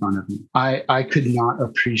set in front of me. I could not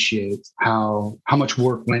appreciate how much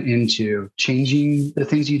work went into changing the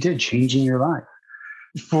things you did, changing your life.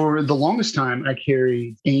 For the longest time, I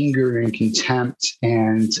carried anger and contempt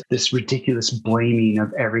and this ridiculous blaming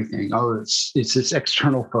of everything. Oh, it's this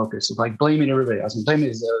external focus of like blaming everybody else. And blaming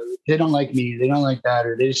is they don't like me, they don't like that,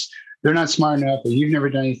 or they're not smart enough, or you've never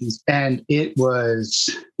done anything. And it was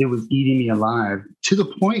eating me alive to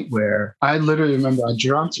the point where I literally remember I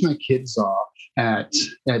dropped my kids off at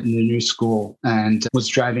the new school and was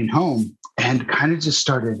driving home and kind of just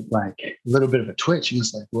started like a little bit of a twitch and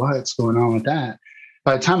was like, what's going on with that?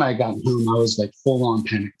 By the time I got home, I was like full on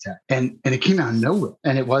panic attack, and it came out of nowhere.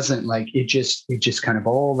 And it wasn't like it just kind of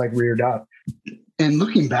all like reared up. And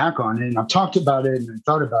looking back on it, and I've talked about it and I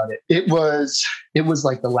thought about it, it was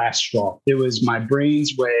like the last straw. It was my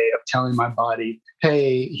brain's way of telling my body,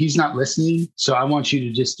 hey, he's not listening. So I want you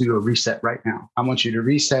to just do a reset right now. I want you to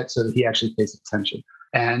reset so that he actually pays attention.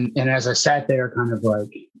 And as I sat there kind of like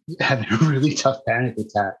having a really tough panic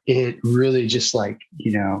attack, it really just like,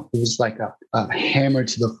 it was like a hammer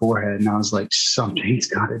to the forehead. And I was like, something's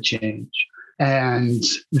got to change. And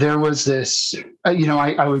there was this, I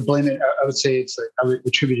would blame it. I would say it's like, I would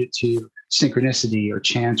attribute it to synchronicity or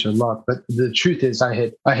chance or luck. But the truth is I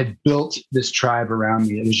had built this tribe around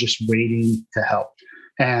me. It was just waiting to help.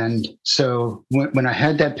 And so when I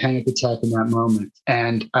had that panic attack in that moment,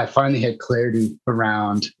 and I finally had clarity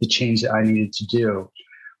around the change that I needed to do,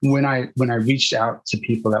 when I reached out to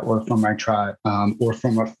people that were from my tribe or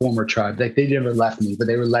from a former tribe, like they never left me, but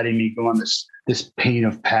they were letting me go on this pain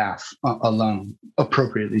of path alone,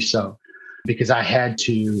 appropriately so, because I had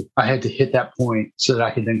to hit that point so that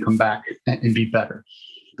I could then come back and be better.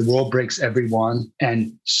 The world breaks everyone,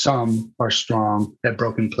 and some are strong at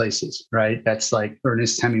broken places, right? That's like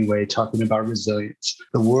Ernest Hemingway talking about resilience.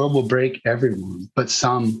 The world will break everyone, but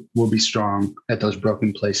some will be strong at those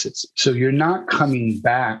broken places. So you're not coming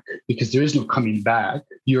back because there is no coming back.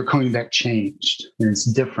 You're coming back changed, and it's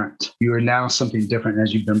different. You are now something different.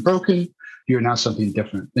 As you've been broken, you're now something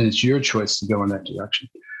different, and it's your choice to go in that direction.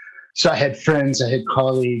 So I had friends, I had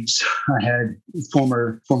colleagues, I had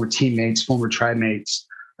former teammates, former tribe mates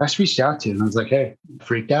I just reached out to, and I was like, hey,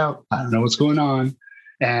 freaked out. I don't know what's going on.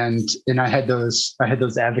 And I had those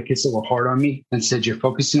advocates that were hard on me and said, you're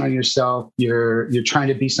focusing on yourself. You're trying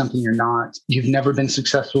to be something you're not. You've never been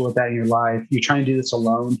successful with that in your life. You're trying to do this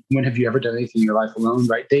alone. When have you ever done anything in your life alone?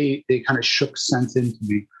 Right. They kind of shook sense into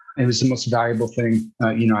me. It was the most valuable thing,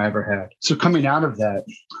 I ever had. So coming out of that,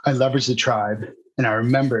 I leveraged the tribe, and I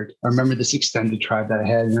remembered this extended tribe that I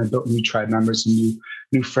had, and I built new tribe members and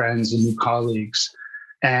new friends and new colleagues.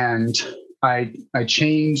 And I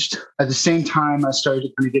changed. At the same time, I started to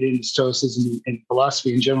kind of get into stoicism and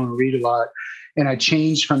philosophy in general and read a lot. And I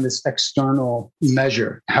changed from this external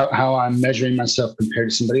measure, how I'm measuring myself compared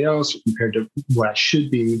to somebody else, compared to what I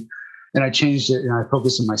should be. And I changed it, and I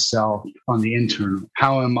focused on myself, on the internal.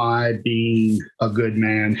 How am I being a good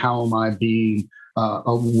man? How am I being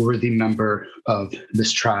a worthy member of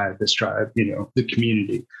this tribe, the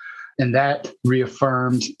community. And that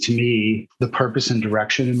reaffirmed to me the purpose and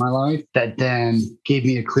direction in my life that then gave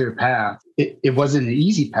me a clear path. It wasn't an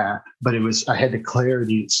easy path, but I had the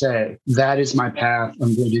clarity to say, that is my path.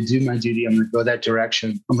 I'm going to do my duty. I'm going to go that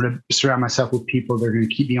direction. I'm going to surround myself with people that are going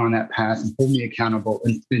to keep me on that path and hold me accountable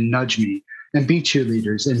and nudge me and be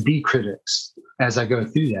cheerleaders and be critics as I go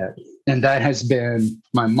through that. And that has been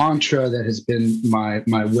my mantra. That has been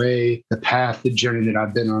my way, the path, the journey that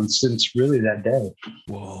I've been on since really that day.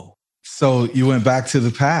 Whoa. So you went back to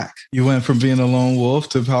the pack. You went from being a lone wolf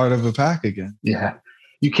to part of a pack again. Yeah.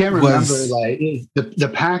 You can't remember,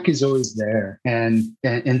 the pack is always there, and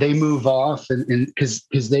they move off, and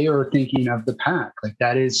because they are thinking of the pack, like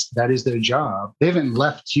that is their job. They haven't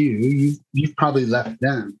left you. You've probably left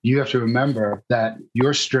them. You have to remember that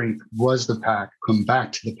your strength was the pack. Come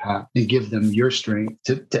back to the pack and give them your strength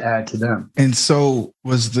to add to them. And so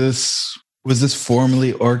was this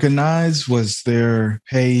formally organized? Was there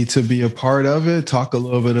pay to be a part of it? Talk a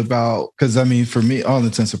little bit about, because I mean, for me, all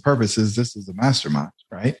intents and purposes, this is a mastermind,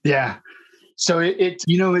 right? Yeah. So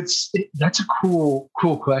that's a cool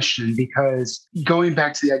question, because going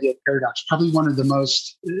back to the idea of paradox, probably one of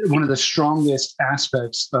the strongest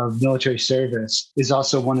aspects of military service is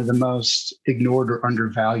also one of the most ignored or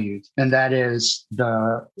undervalued. And that is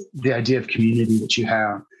the idea of community that you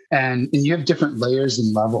have. And you have different layers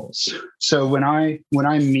and levels. So when I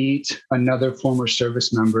meet another former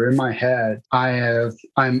service member, in my head,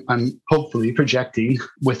 I'm hopefully projecting,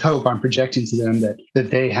 with hope, I'm projecting to them that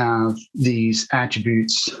they have these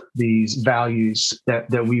attributes, these values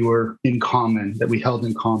that we were in common, that we held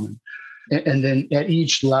in common. And then at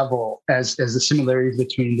each level, as the similarities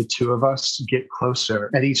between the two of us get closer,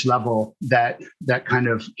 at each level, that kind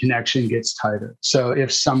of connection gets tighter. So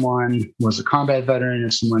if someone was a combat veteran,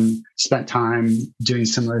 if someone spent time doing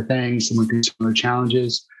similar things, someone through similar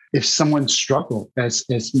challenges, if someone struggled as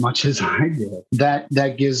much as I did,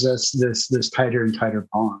 that gives us this tighter and tighter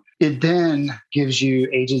bond. It then gives you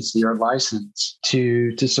agency or license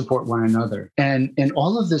to support one another. And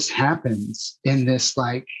all of this happens in this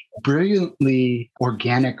like brilliantly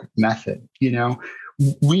organic method.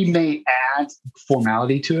 We may add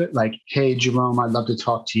formality to it, like, hey, Jerome, I'd love to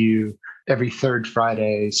talk to you every third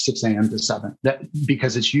Friday, 6 a.m. to 7,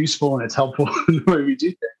 because it's useful and it's helpful in the way we do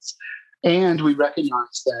things. And we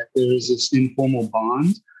recognize that there is this informal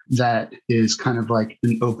bond that is kind of like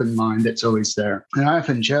an open mind that's always there. And I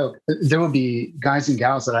often joke, there will be guys and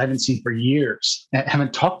gals that I haven't seen for years,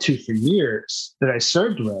 haven't talked to for years, that I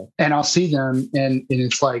served with. And I'll see them and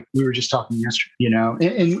it's like we were just talking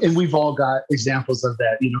yesterday, and we've all got examples of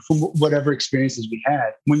that, from whatever experiences we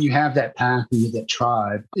had. When you have that path and you have that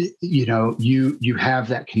tribe, you have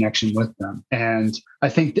that connection with them. And I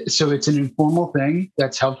think so it's an informal thing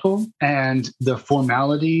that's helpful. And the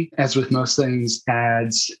formality, as with most things,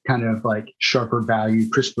 adds kind of like sharper value,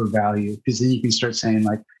 crisper value, because then you can start saying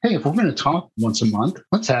like, hey, if we're going to talk once a month,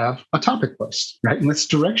 let's have a topic list, right? And let's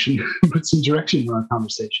put some direction in our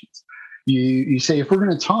conversations. You say, if we're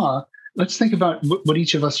going to talk, let's think about what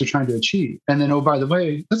each of us are trying to achieve. And then, oh, by the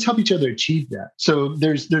way, let's help each other achieve that. So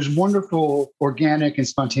there's wonderful organic and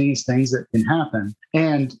spontaneous things that can happen.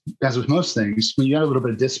 And as with most things, when you add a little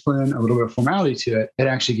bit of discipline, a little bit of formality to it, it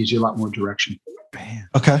actually gives you a lot more direction. Man.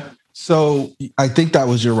 Okay. So I think that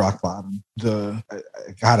was your rock bottom. I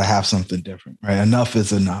got to have something different, right? Enough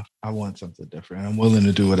is enough. I want something different. I'm willing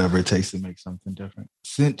to do whatever it takes to make something different.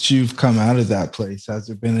 Since you've come out of that place, has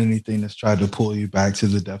there been anything that's tried to pull you back to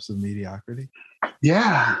the depths of mediocrity?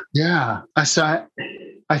 Yeah. I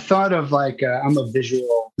thought of like, I'm a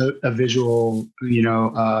visual,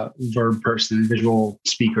 verb person, visual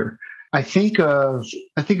speaker. I think of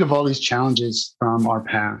all these challenges from our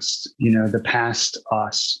past, the past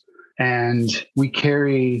us. And we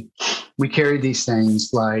carry these things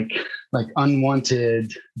like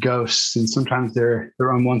unwanted ghosts, and sometimes they're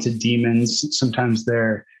unwanted demons. Sometimes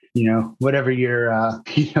they're, whatever your,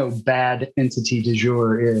 bad entity du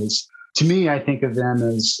jour is. To me, I think of them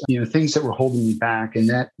as, things that were holding me back, and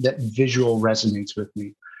that visual resonates with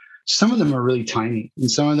me. Some of them are really tiny, and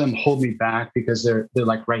some of them hold me back because they're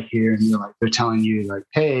like right here, and they're telling you like,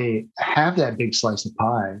 hey, have that big slice of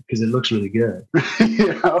pie because it looks really good,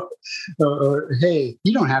 or hey,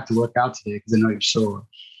 you don't have to work out today because I know you're sore.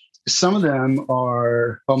 some of them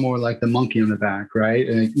are more like the monkey on the back, right?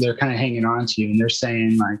 And they're kind of hanging on to you and they're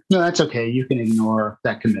saying like, no, that's okay. You can ignore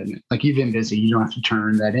that commitment. Like you've been busy. You don't have to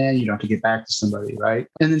turn that in. You don't have to get back to somebody, right?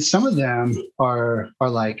 And then some of them are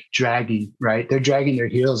like dragging, right? They're dragging their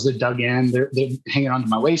heels. They're dug in. They're hanging onto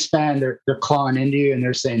my waistband. They're clawing into you and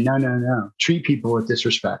they're saying, no. Treat people with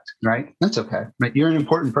disrespect, right? That's okay, right? You're an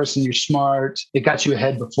important person. You're smart. It got you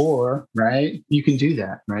ahead before, right? You can do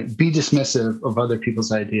that, right? Be dismissive of other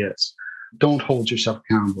people's ideas. Don't hold yourself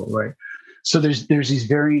accountable, right? So there's these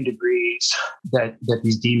varying degrees that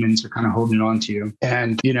these demons are kind of holding on to you.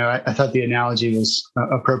 And, I thought the analogy was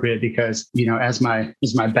appropriate because, as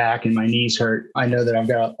my back and my knees hurt, I know that I've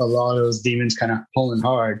got a lot of those demons kind of pulling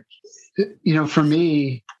hard. For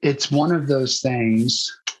me, it's one of those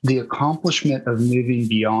things, the accomplishment of moving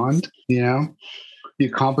beyond, the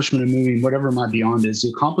accomplishment of moving, whatever my beyond is, the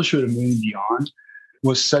accomplishment of moving beyond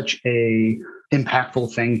was such a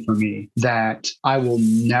impactful thing for me that I will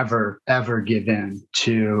never, ever give in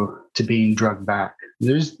to being drugged back.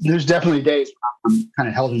 There's definitely days where I'm kind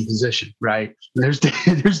of held in position, right? There's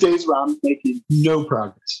days where I'm making no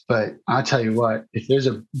progress. But I'll tell you what, if there's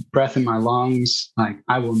a breath in my lungs, like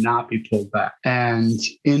I will not be pulled back. And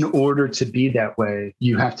in order to be that way,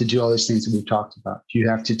 you have to do all these things that we've talked about. You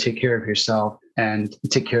have to take care of yourself and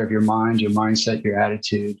take care of your mind, your mindset, your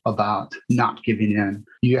attitude about not giving in.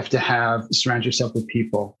 You have to surround yourself with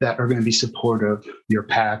people that are going to be supportive, your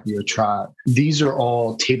path, your tribe. These are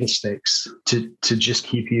all table stakes to just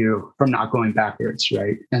keep you from not going backwards,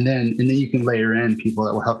 right? And then you can layer in people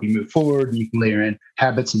that will help you move forward. And you can layer in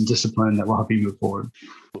habits and discipline that will help you move forward.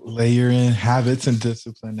 Layer in habits and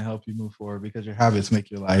discipline to help you move forward because your habits make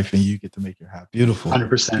your life and you get to make your habit. Beautiful.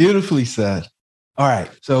 100%. Beautifully said. All right.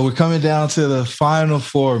 So we're coming down to the final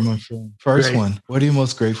four, my friend. First one, what are you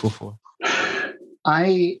most grateful for?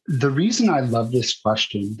 The reason I love this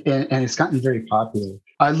question, and it's gotten very popular,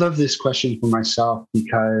 I love this question for myself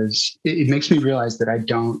because it makes me realize that I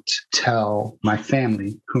don't tell my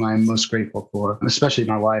family who I'm most grateful for, especially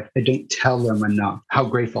my wife. I don't tell them enough how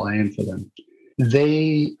grateful I am for them.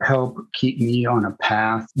 They help keep me on a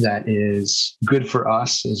path that is good for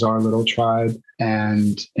us as our little tribe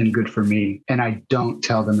and good for me. And I don't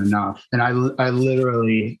tell them enough. And I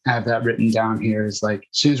literally have that written down here. Is like,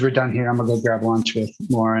 as soon as we're done here, I'm going to go grab lunch with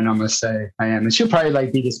Lauren. I'm going to say I am. And she'll probably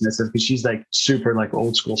like be dismissive because she's like super like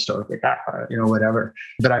old school stuff, like, whatever.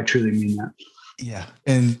 But I truly mean that. Yeah.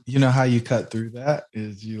 And you know how you cut through that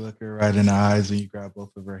is you look her right in the eyes and you grab both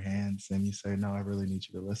of her hands and you say, no, I really need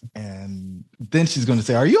you to listen. And then she's going to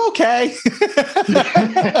say, are you okay?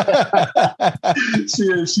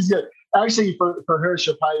 She's good. Actually, for her,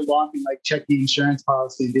 she'll probably walk and like check the insurance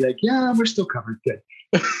policy and be like, yeah, we're still covered. Good.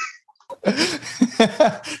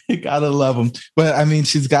 You gotta love them. But I mean,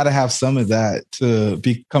 she's got to have some of that to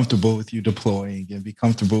be comfortable with you deploying and be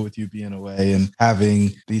comfortable with you being away and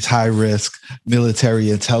having these high risk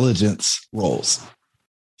military intelligence roles.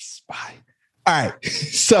 Spy. All right.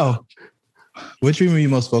 So what dream are you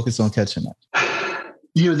most focused on catching up?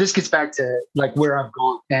 This gets back to like where I've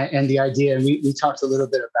gone and the idea, and we talked a little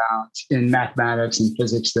bit about in mathematics and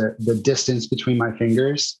physics, the distance between my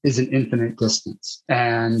fingers is an infinite distance.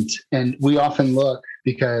 And we often look,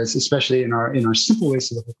 because especially in our simple ways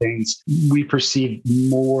to look at things, we perceive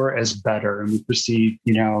more as better, and we perceive,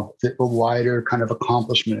 the wider kind of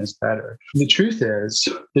accomplishment as better. The truth is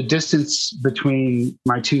the distance between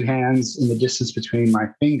my two hands and the distance between my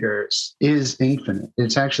fingers is infinite.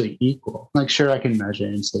 It's actually equal. Like, sure, I can measure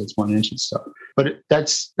and say it's 1 inch and stuff, but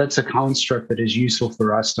that's a construct that is useful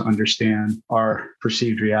for us to understand our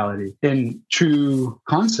perceived reality. In true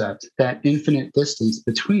concept, that infinite distance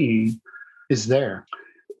between is there.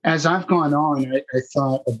 As I've gone on, I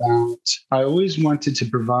thought about, I always wanted to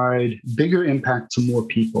provide bigger impact to more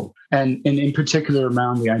people. And in particular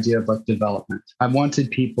around the idea of like development. I wanted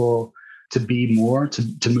people to be more,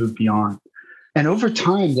 to move beyond. And over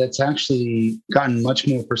time, that's actually gotten much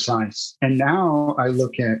more precise. And now I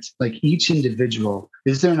look at like each individual.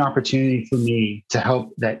 Is there an opportunity for me to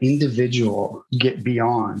help that individual get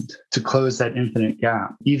beyond, to close that infinite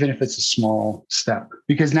gap, even if it's a small step?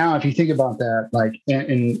 Because now if you think about that, like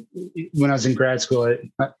and when I was in grad school,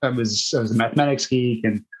 I was a mathematics geek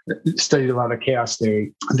and studied a lot of chaos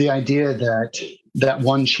theory. The idea that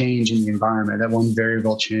one change in the environment, that one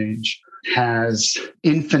variable change, has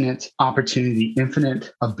infinite opportunity,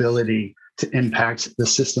 infinite ability to impact the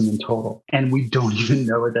system in total. And we don't even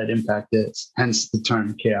know what that impact is, hence the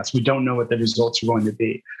term chaos. We don't know what the results are going to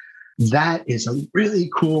be. That is a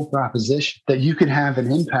really cool proposition, that you can have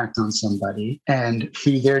an impact on somebody and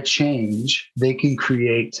through their change, they can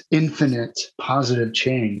create infinite positive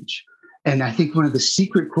change. And I think one of the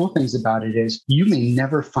secret cool things about it is you may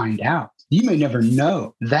never find out. You may never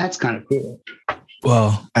know. That's kind of cool.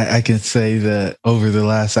 Well, I can say that over the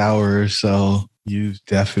last hour or so, you've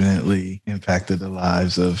definitely impacted the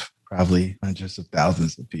lives of probably hundreds of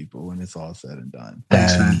thousands of people when it's all said and done.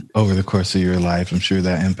 Thanks, and man. Over the course of your life, I'm sure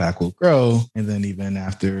that impact will grow. And then even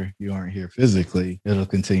after you aren't here physically, it'll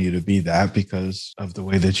continue to be that because of the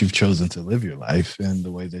way that you've chosen to live your life and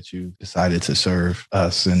the way that you decided to serve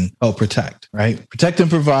us and help protect, right? Protect and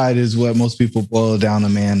provide is what most people boil down a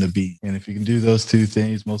man to be. And if you can do those two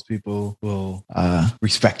things, most people will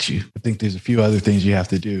respect you. I think there's a few other things you have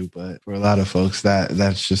to do, but for a lot of folks,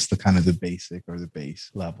 that's just the kind of the basic or the base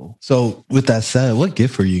level. So with that said, what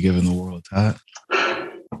gift are you giving the world, Todd?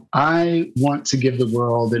 I want to give the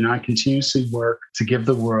world, and I continuously work to give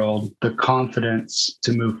the world the confidence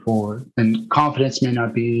to move forward. And confidence may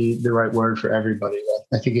not be the right word for everybody.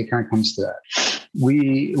 I think it kind of comes to that.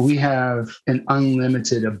 We have an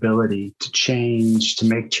unlimited ability to change, to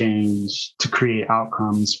make change, to create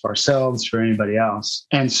outcomes for ourselves, for anybody else.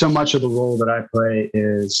 And so much of the role that I play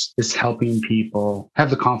is helping people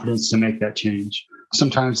have the confidence to make that change.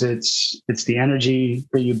 Sometimes it's the energy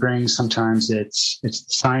that you bring. Sometimes it's the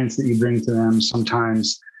science that you bring to them.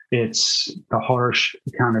 Sometimes it's the harsh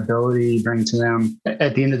accountability you bring to them.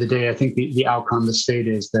 At the end of the day, I think the outcome, the state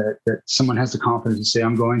is that someone has the confidence to say,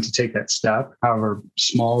 I'm going to take that step, however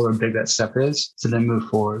small or big that step is, to then move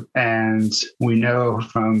forward. And we know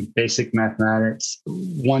from basic mathematics,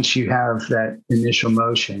 once you have that initial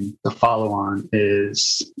motion, the follow-on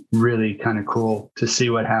is really kind of cool to see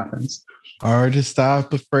what happens. Hard to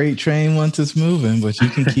stop a freight train once it's moving, but you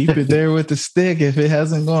can keep it there with the stick if it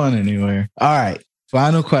hasn't gone anywhere. All right.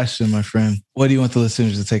 Final question, my friend. What do you want the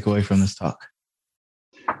listeners to take away from this talk?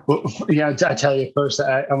 Well, yeah, I tell you first,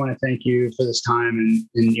 I want to thank you for this time.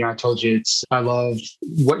 And I told you, I love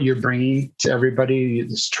what you're bringing to everybody,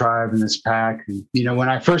 this tribe and this pack. And, when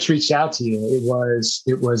I first reached out to you,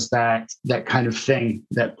 it was that kind of thing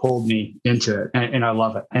that pulled me into it. And I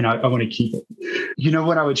love it. And I want to keep it.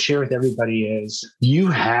 What I would share with everybody is you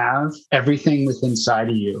have everything within inside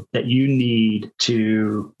of you that you need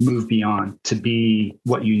to move beyond, to be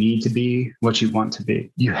what you need to be, what you want to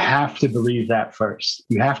be. You have to believe that first.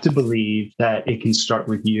 You have to believe that it can start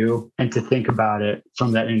with you and to think about it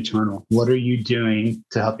from that internal. What are you doing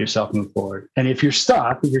to help yourself move forward? And if you're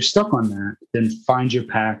stuck on that, then find your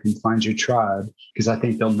pack and find your tribe, because I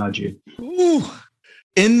think they'll nudge you. Ooh.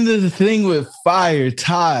 Into the thing with fire,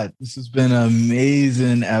 Todd. This has been an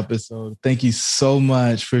amazing episode. Thank you so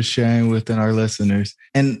much for sharing with our listeners.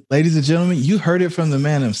 And ladies and gentlemen, you heard it from the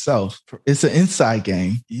man himself. It's an inside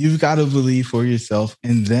game. You've got to believe for yourself,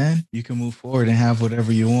 and then you can move forward and have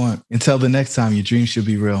whatever you want. Until the next time, your dreams should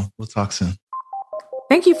be real. We'll talk soon.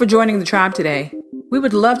 Thank you for joining the tribe today. We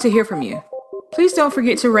would love to hear from you. Please don't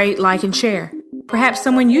forget to rate, like, and share. Perhaps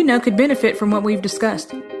someone you know could benefit from what we've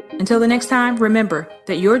discussed. Until the next time, remember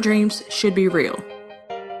that your dreams should be real.